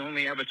probably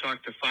only ever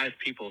talked to 5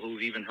 people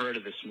who've even heard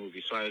of this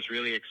movie, so I was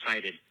really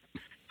excited.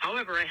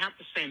 However, I have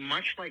to say,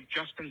 much like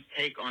Justin's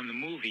take on the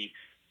movie,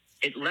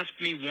 it left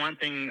me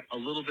wanting a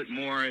little bit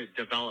more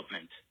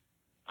development.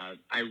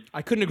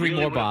 I couldn't agree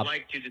really more, would Bob. have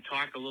liked you to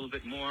talk a little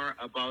bit more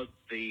about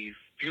the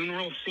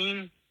funeral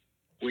scene,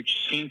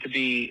 which seemed to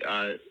be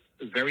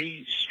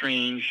very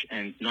strange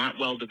and not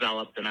well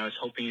developed, and I was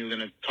hoping you were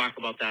going to talk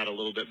about that a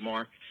little bit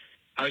more.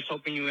 I was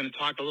hoping you were going to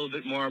talk a little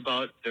bit more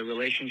about the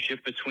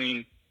relationship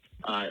between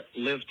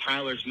Liv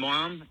Tyler's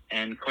mom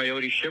and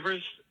Coyote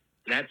Shivers.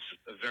 That's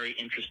a very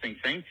interesting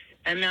thing.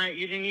 And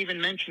you didn't even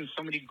mention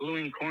somebody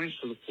gluing coins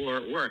to the floor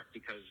at work,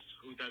 because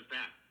who does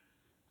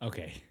that?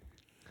 Okay.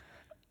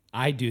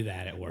 I do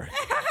that at work.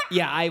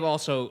 Yeah, I've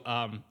also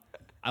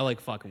I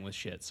like fucking with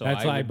shit. So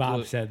That's I why would Bob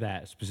glue- said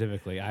that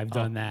specifically. I've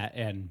done that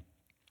in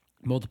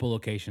multiple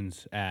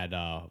locations at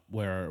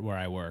where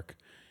I work.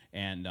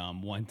 And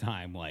one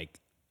time, like,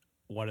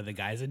 one of the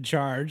guys in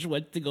charge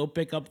went to go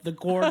pick up the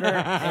quarter,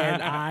 and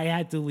I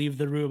had to leave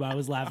the room. I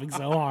was laughing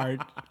so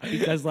hard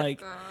because,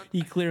 like,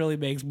 he clearly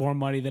makes more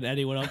money than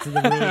anyone else in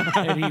the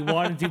room, and he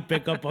wanted to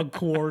pick up a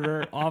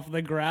quarter off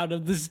the ground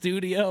of the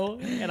studio,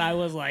 and I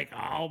was like,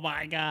 "Oh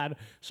my god!"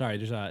 Sorry,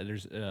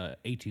 there's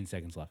 18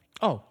 seconds left.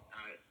 Oh,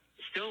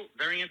 Still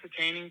very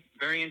entertaining,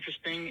 very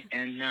interesting,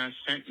 and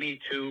sent me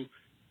to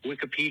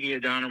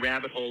Wikipedia down a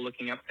rabbit hole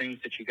looking up things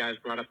that you guys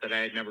brought up that I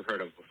had never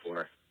heard of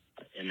before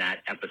in that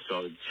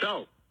episode.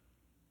 So,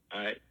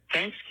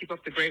 thanks. Keep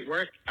up the great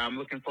work. I'm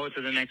looking forward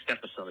to the next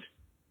episode.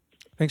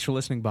 thanks for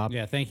listening, Bob.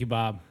 Yeah, thank you,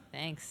 Bob.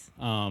 Thanks.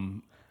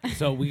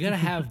 So we gotta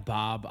have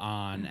Bob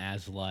on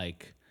as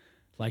like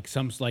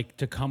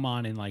to come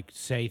on and like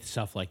say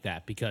stuff like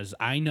that, because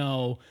I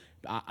know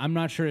I'm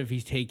not sure if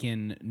he's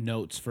taken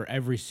notes for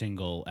every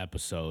single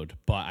episode,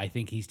 but I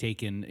think he's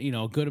taken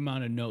a good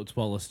amount of notes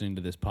while listening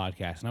to this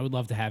podcast, and I would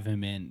love to have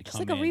him in. Just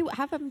like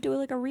have him do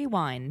like a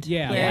rewind.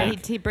 Yeah, where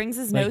like- he brings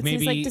his Like notes. And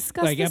he's like,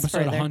 discuss like this episode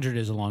further. 100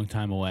 is a long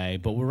time away,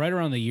 but we're right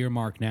around the year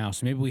mark now,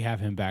 so maybe we have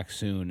him back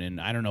soon.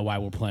 And I don't know why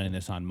we're planning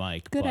this on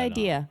Mike. Good but,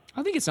 idea.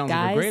 I think it sounds like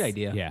Guys? a great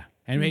idea. Yeah,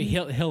 and maybe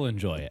he'll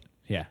enjoy it.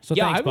 Yeah. So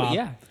Yeah, thanks, I would- Bob.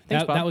 yeah. Thanks,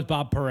 that, Bob. that was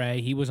Bob Perret.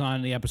 He was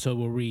on the episode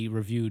where we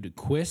reviewed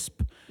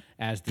Quisp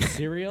as the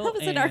cereal. That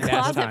was in our and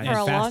closet Times. for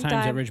a Fast long Times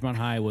at time. Ridgemont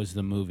High was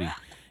the movie.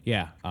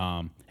 Yeah.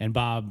 And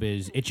Bob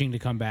is itching to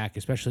come back,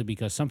 especially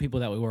because some people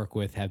that we work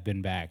with have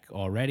been back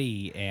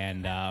already,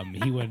 and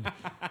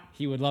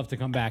he would love to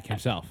come back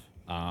himself.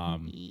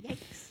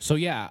 So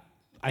yeah,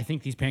 I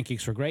think these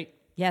pancakes were great.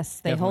 Yes,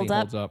 they Definitely hold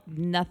holds up.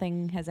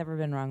 Nothing has ever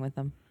been wrong with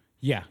them.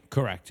 Yeah,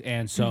 correct.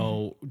 And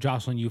so,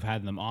 Jocelyn, you've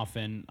had them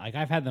often. Like,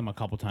 I've had them a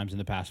couple times in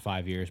the past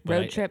 5 years. But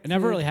Road I trip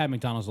never food. really had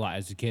McDonald's a lot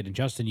as a kid. And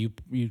Justin, you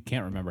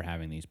can't remember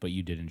having these, but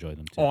you did enjoy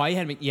them too. Oh,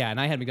 and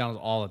I had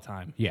McDonald's all the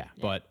time. Yeah.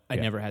 But I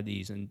Yeah. never had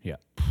these, and Yeah.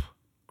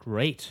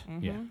 great.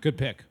 Yeah. Good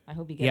pick. I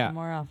hope you get Yeah, them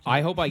more often.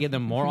 I hope I get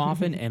them more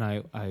often, and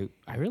I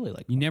really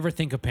like them. You never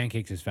think of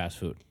pancakes as fast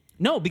food.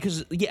 No,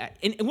 because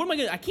and what am I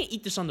gonna? I can't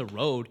eat this on the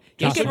road.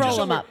 you It's can just roll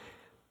them over- up.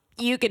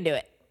 You can do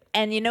it.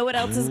 And you know what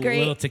else is Little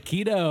great?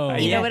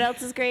 taquito. You Yeah. know what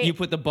else is great? You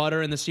put the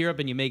butter in the syrup,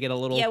 and you make it a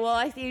little. Yeah, well,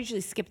 I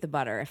usually skip the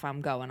butter if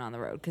I'm going on the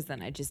road because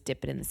then I just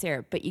dip it in the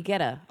syrup. But you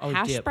get a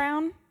hash dip.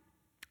 brown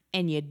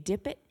and you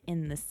dip it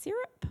in the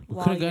syrup. We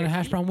while could have gotten a you're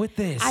hash brown with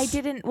this. I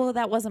didn't. Well,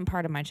 that wasn't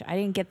part of my. I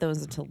didn't get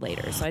those until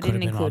later, so I Could've didn't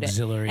been include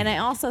auxiliary. it. And I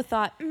also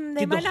thought they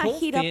Did might the not whole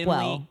heat up family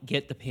well.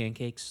 get the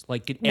pancakes?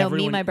 Like, did No,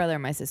 everyone? me, my brother,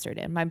 and my sister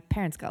did. My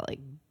parents got like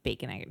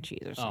bacon, egg, and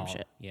cheese or some Oh,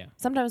 shit. yeah.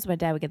 Sometimes my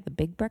dad would get the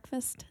big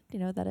breakfast. Do you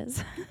know what that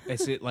is?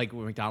 Is it like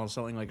when McDonald's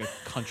selling like a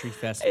country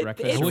fest It-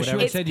 breakfast I or wish you whatever?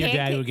 had It's said your dad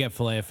pancake- would get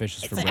filet of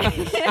fishes for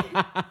breakfast.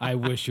 I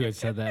wish you had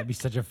said that. It'd be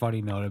such a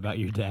funny note about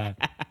your dad.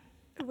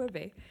 It would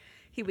be.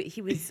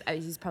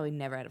 He's probably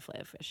never had a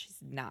filet of fish. He's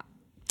not.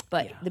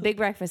 But the big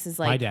breakfast is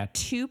My like dad.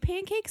 2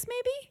 pancakes,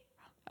 maybe.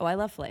 Oh, I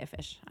love filet of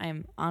fish. I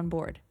am on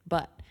board.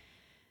 But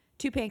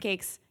 2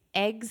 pancakes,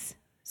 eggs,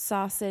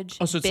 sausage,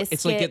 Oh, so biscuit.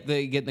 it's like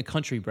getting the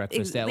country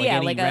breakfast at like yeah,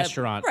 any like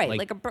restaurant, right?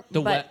 Like a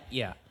the but wet,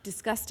 yeah.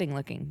 disgusting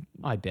looking.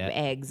 I bet.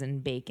 Eggs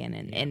and bacon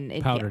and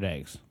it, Powdered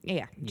eggs.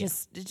 Yeah,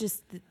 just. Do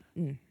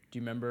you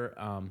remember?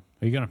 Are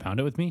you going to pound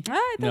it with me?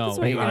 I thought No, that's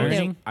what you were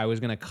gonna do. I was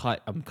gonna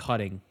cut. I'm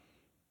cutting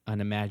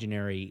an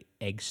imaginary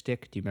egg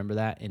stick. Do you remember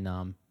that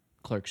in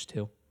Clerks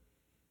 2?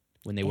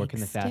 When they work in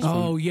the Egg fast stick? food.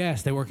 Oh,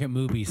 yes. They work at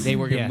movies. They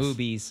work Yes. at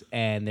movies,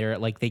 and they're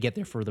like they get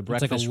there for the It's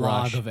breakfast like a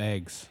rush, log of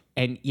eggs.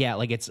 and yeah,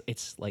 like it's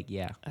like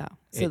yeah, Oh,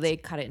 so It's- they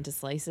cut it into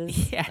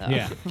slices. Yeah. Oh.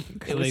 Yeah.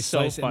 It was they so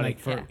slice it and, funny. like,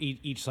 for Yeah.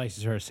 each slice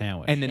is her a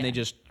sandwich. and then they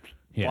just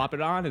Yeah. plop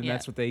it on, and Yeah.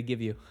 that's what they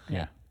give you.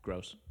 yeah.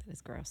 Gross. That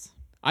is gross.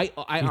 I These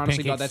honestly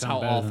pancakes thought that's sound how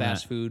better all than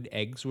fast that. food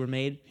eggs were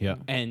made. Yeah.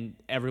 And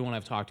everyone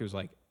I've talked to was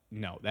like,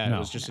 no, that No.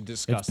 was just a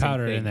disgusting It's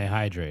powdered thing. and they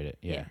hydrate it.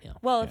 Yeah. Yeah.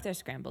 Well, if they're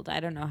scrambled,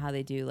 I don't know how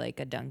they do like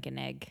a Dunkin'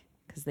 egg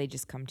because they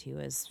just come to you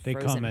as They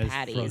frozen come as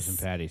patties. frozen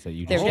patties that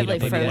you They're just heat up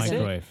definitely in the frozen.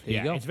 microwave. There you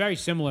Yeah, go. it's very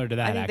similar to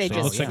that. I think they actually, it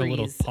just looks like a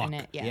little freeze in puck.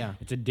 it, yeah. Yeah.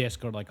 It's a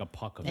disc or like a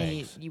puck of And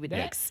eggs. you would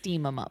Yeah. like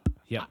steam them up.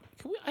 Yep.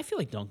 I feel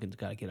like Dunkin's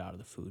got to get out of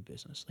the food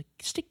business. Like,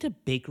 stick to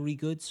bakery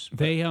goods.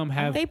 They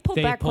have They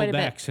pulled back quite a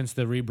bit. since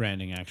the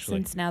rebranding actually.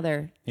 Since now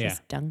they're Yeah.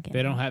 just Dunkin'.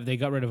 They don't have. They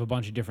got rid of a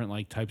bunch of different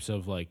like types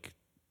of like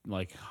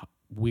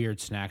weird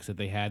snacks that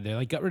they had. They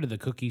like got rid of the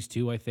cookies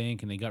too, I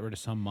think, and they got rid of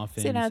some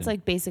muffins. So now it's and-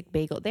 like basic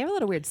bagel. They have a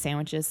lot of weird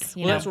sandwiches.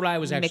 You Well, know, that's what I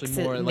was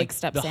actually more like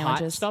mixed up the hot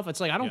sandwiches. stuff. It's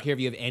like I don't care if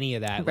you have any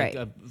of that. Right.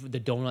 Like the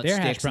donut their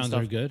sticks hash and browns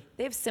stuff. are good.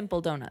 They have simple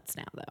donuts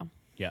now though.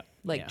 Yeah.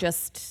 Like Yeah.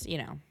 just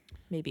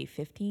maybe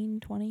 15,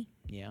 20,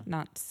 Yeah.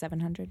 not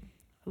 700.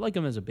 I like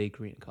them as a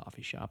bakery and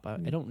coffee shop. I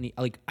don't need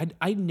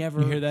I never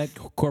You hear that?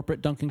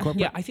 Corporate Dunkin'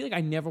 corporate. Yeah, I feel like I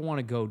never want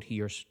to go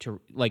to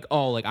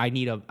I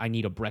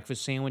need a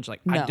breakfast sandwich.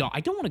 Like No. I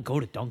don't want to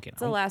go to Dunkin'.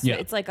 It's the last. Yeah.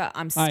 It's like I'm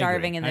I agree.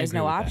 starving and I there's agree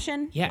no with that.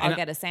 option. Yeah, I'll and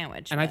get a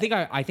sandwich. And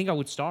but- I think I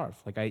would starve.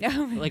 Or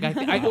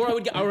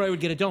I would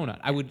get a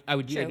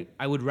donut. True.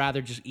 I would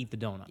rather just eat the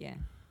donut. Yeah.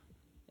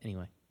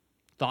 Anyway,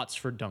 thoughts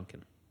for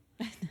Dunkin'.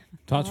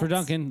 Thoughts for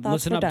Dunkin'.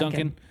 Thoughts Listen for up, Dunkin'.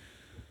 Dunkin'.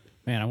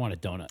 Man, I want a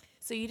donut.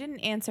 So you didn't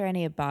answer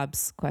any of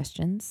Bob's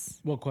questions.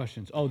 What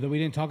questions? Oh, that we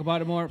didn't talk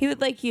about it more. He would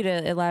like you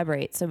to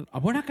elaborate. So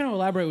We're not going to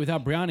elaborate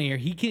without Brianna here.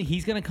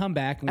 He's going to come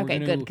back. And Okay,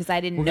 we're good, gonna, 'cause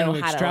I didn't we're know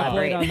gonna how to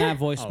extrapolate elaborate. on that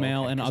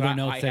voicemail and 'Cause other I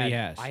notes that he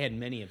had- has. I had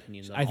many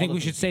opinions. On I all think the we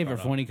things should you save it brought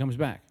for up. when he comes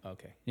back.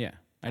 Okay. Yeah,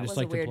 I that just was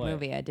like a weird to play.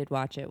 movie. I did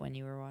watch it when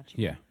you were watching.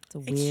 Yeah. It's a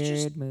It's weird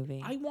just-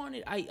 movie.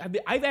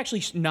 I've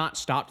actually not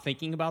stopped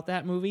thinking about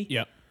that movie.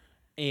 Yep.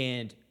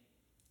 And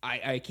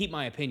I keep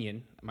my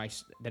opinion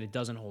that it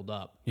doesn't hold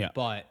up. Yeah.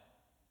 But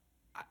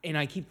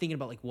I keep thinking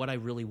about like what I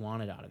really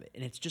wanted out of it,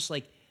 and it's just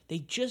like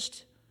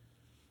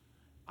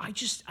I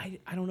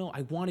don't know.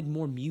 I wanted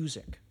more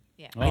music.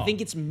 Yeah. I Oh.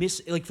 think it's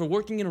like for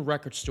working in a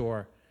record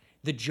store,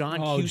 the John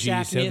Oh, Cusack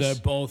geez. So they're miss.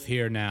 both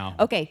here now.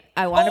 Okay,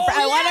 I want to. Oh,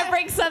 I want yeah! to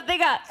bring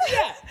something up.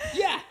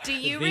 Yeah. Do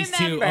you These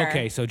remember? two.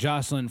 Okay, so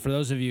Jocelyn, for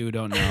those of you who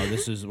don't know,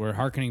 we're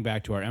hearkening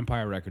back to our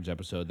Empire Records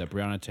episode that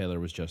Breonna Taylor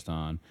was just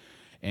on.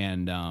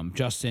 And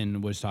Justin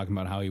was talking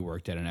about how he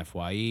worked at an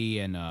FYE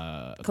and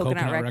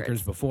Coconut Records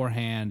Records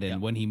beforehand.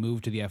 And when he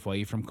moved to the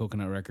FYE from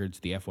Coconut Records,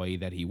 the FYE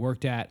that he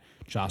worked at,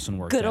 Jocelyn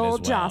worked Good at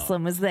old as well.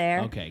 Jocelyn was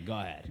there. Okay, go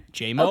ahead.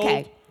 J-Mo.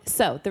 Okay.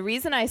 So the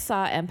reason I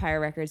saw Empire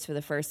Records for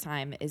the first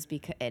time is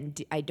because,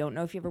 and I don't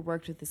know if you ever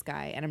worked with this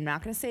guy, and I'm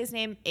not going to say his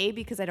name, A,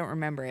 because I don't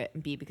remember it,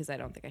 and B, because I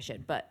don't think I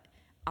should, but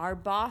our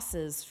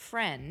boss's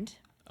friend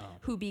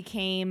who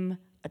became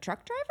a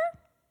truck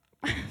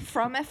driver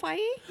from FYE.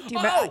 Do you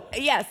remember?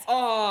 Yes.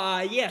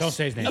 Yes. Don't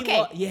say his name. Okay.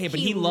 But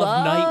he He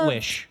loved loved-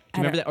 Nightwish. I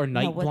Do you remember don't that? Or know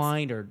Night what's-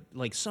 Blind or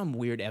like some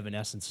weird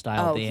Evanescence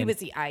style Oh, band. he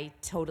was. I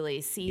totally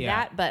see Yeah.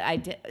 that, but I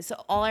did. So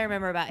all I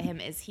remember about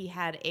him is he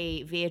had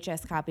a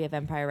VHS copy of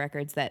Empire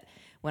Records that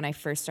when I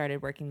first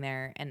started working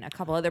there, and a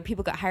couple other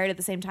people got hired at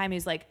the same time. He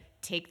was like,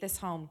 "Take this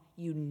home.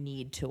 You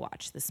need to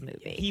watch this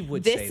movie. He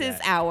would This say is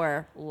that.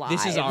 our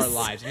lives. This is our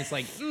lives. And it's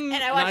like, And I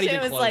not watched it even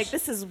and was close. like,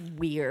 "This is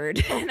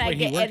weird." And I Wait,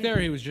 he get worked and- there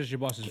or he was just your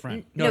boss's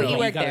friend? No, he he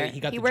worked got there. it.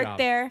 He got the worked job.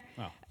 there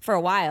Oh. for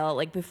a while,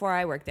 like before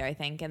I worked there, I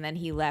think, and then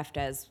he left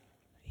as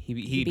He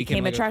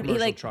became like a truck. He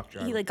commercial like truck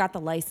driver. he like got the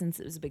license.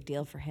 It was a big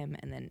deal for him,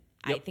 and then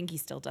I Yep. think he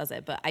still does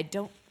it, but I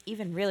don't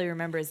even really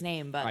remember his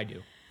name. But I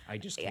do. I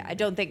just yeah, can't I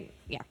don't think.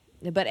 Yeah,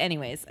 but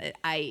anyways,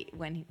 I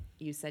when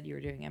you said you were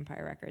doing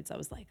Empire Records, I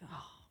was like,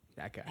 oh,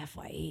 that guy.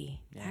 FYE,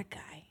 that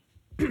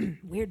guy,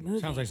 weird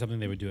movie. Sounds like something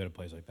they would do at a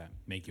place like that.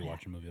 Make you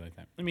watch a movie like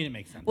that. I mean, it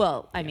makes sense.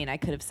 Well, I mean, I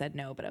could have said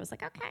no, but I was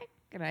like, okay,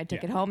 and I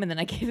took Yeah. it home, and then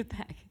I gave it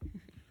back.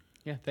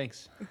 Yeah,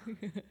 thanks.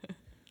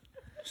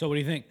 So what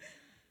do you think?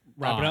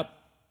 Wrap it up?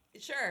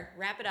 Sure,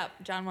 wrap it up.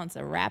 John wants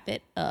to wrap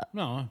it up.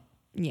 No.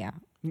 Yeah.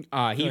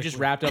 He just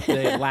wrapped up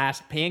the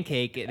last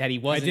pancake that he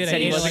wasn't did. I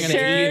said he ate it wasn't like going a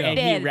to sure eat, and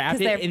he did, wrapped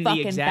 'cause it they're in the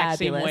fucking exact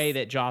same fabulous. way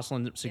that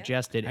Jocelyn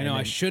suggested. I and know. I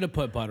then- should have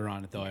put butter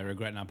on it, though. I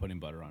regret not putting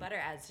butter on it. Butter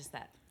adds just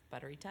that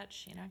buttery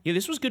touch, you know? Yeah,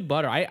 this was good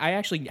butter. I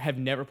actually have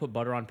never put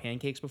butter on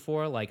pancakes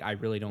before. Like, I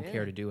really don't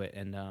care Really? to do it.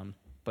 And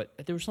but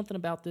there was something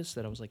about this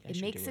that I was like, I It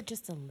should makes do it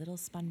just a little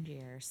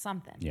spongier or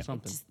something. Yeah. It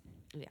Something. just-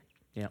 yeah.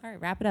 Yeah. All right,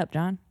 wrap it up,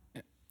 John.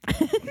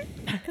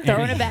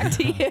 Throwing it back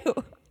to you.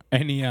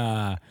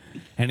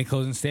 Any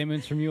closing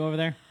statements from you over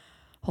there?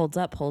 Holds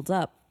up, holds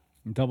up.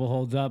 Double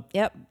holds up.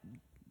 Yep.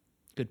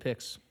 Good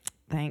picks.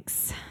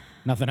 Thanks.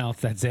 Nothing else.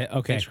 That's it.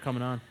 Okay. Thanks for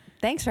coming on.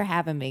 Thanks for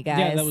having me, guys.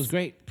 Yeah, that was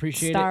great.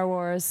 Appreciate Star it.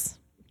 Wars.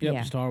 Yep.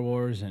 Yeah. Star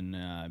Wars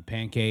and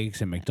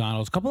pancakes and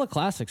McDonald's. A couple of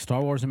classics.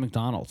 Star Wars and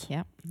McDonald's.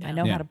 Yep. I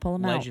know Yeah. how to pull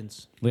them out.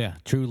 Legends. Yeah.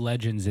 True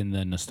legends in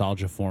the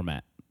nostalgia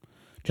format.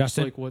 Just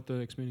Justin. like what the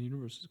expanded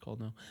universe is called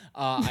now.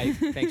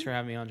 Thanks for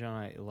having me on, John.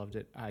 I loved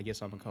it. I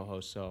guess I'm a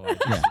co-host, so I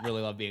just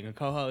really love being a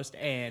co-host.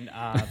 And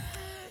I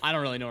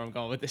don't really know where I'm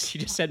going with this.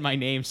 You just said my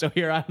name, so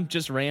here I'm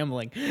just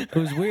rambling. It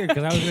was weird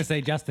because I was going to say,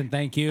 Justin,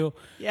 thank you.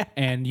 Yeah.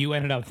 And you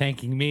ended up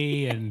thanking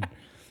me.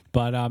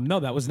 But no,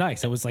 that was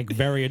nice. It was like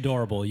very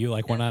adorable. You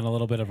like went on a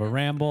little bit of a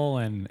ramble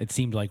and it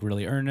seemed like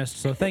really earnest.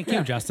 So thank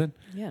you, Justin.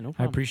 Yeah, no I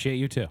problem. appreciate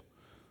you too.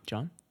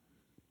 John?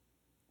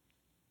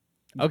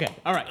 Okay,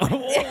 all right.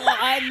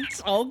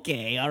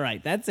 Okay, all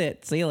right. That's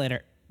it. See you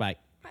later. Bye.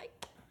 Bye.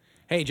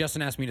 Hey,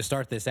 Justin asked me to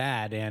start this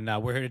ad, and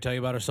we're here to tell you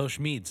about our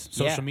social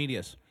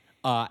medias.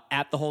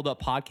 At the Hold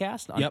Up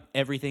Podcast on Yep.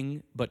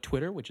 everything but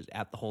Twitter, which is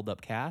at the Hold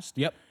Up Cast.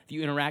 Yep. If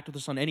you interact with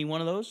us on any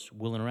one of those,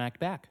 we'll interact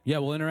back. Yeah,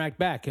 we'll interact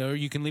back. Or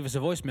you can leave us a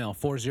voicemail,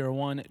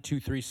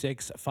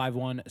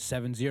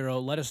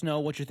 401-236-5170. Let us know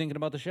what you're thinking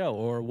about the show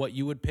or what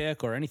you would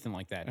pick or anything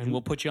like that. And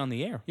we'll put you on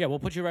the air. Yeah, we'll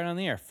put you right on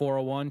the air,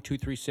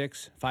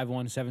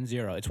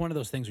 401-236-5170. It's one of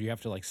those things where you have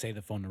to like say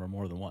the phone number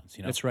more than once,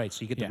 you know? That's right,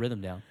 so you get the rhythm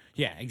down.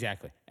 Yeah,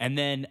 exactly. And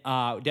then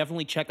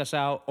definitely check us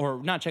out,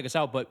 or not check us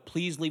out, but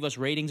please leave us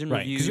ratings and Right,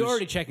 reviews. because you're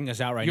already checking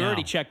us out right now. You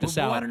already checked us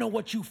We out. want to know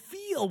what you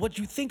feel, what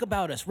you think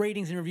about us.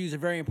 Ratings and reviews are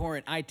very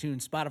important.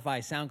 iTunes, Spotify,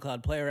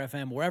 SoundCloud, Player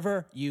FM,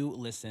 wherever you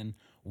listen,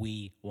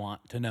 we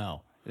want to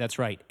know. That's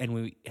right,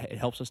 and it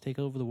helps us take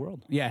over the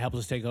world. Yeah, it helps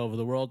us take over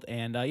the world,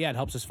 and it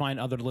helps us find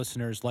other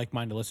listeners,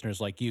 like-minded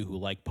listeners like you who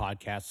like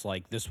podcasts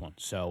like this one.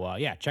 So,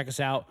 check us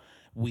out.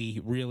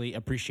 We really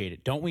appreciate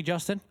it. Don't we,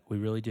 Justin? We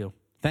really do.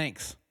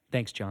 Thanks.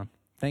 Thanks, John.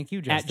 Thank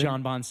you, Justin. At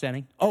John Bond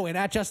Setting. Oh, and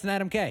at Justin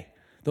Adam K.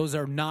 Those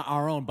are not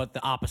our own, but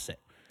the opposite.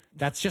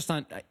 That's just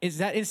on, is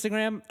that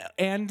Instagram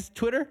and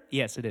Twitter?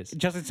 Yes, it is.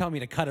 Justin's telling me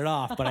to cut it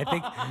off, but I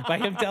think by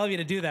him telling me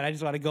to do that, I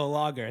just want to go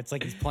longer. It's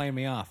like he's playing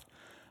me off.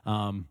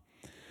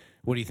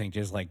 What do you think?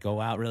 Just like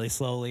go out really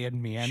slowly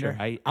and meander?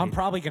 Sure, I'm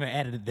probably going to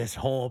edit this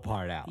whole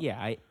part out. Yeah,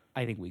 I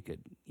think we could.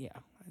 Yeah,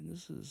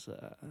 this is.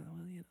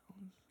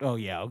 Oh,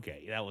 yeah,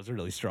 okay. That was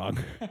really strong.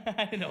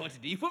 I didn't know what to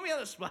do. You put me on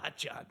the spot,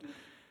 John.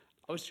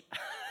 I was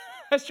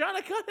trying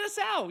to cut this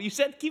out. You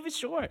said keep it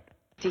short.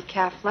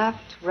 Decaf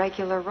left,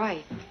 regular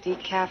right.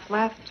 Decaf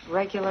left,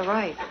 regular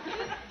right.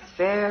 It's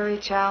very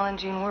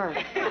challenging work.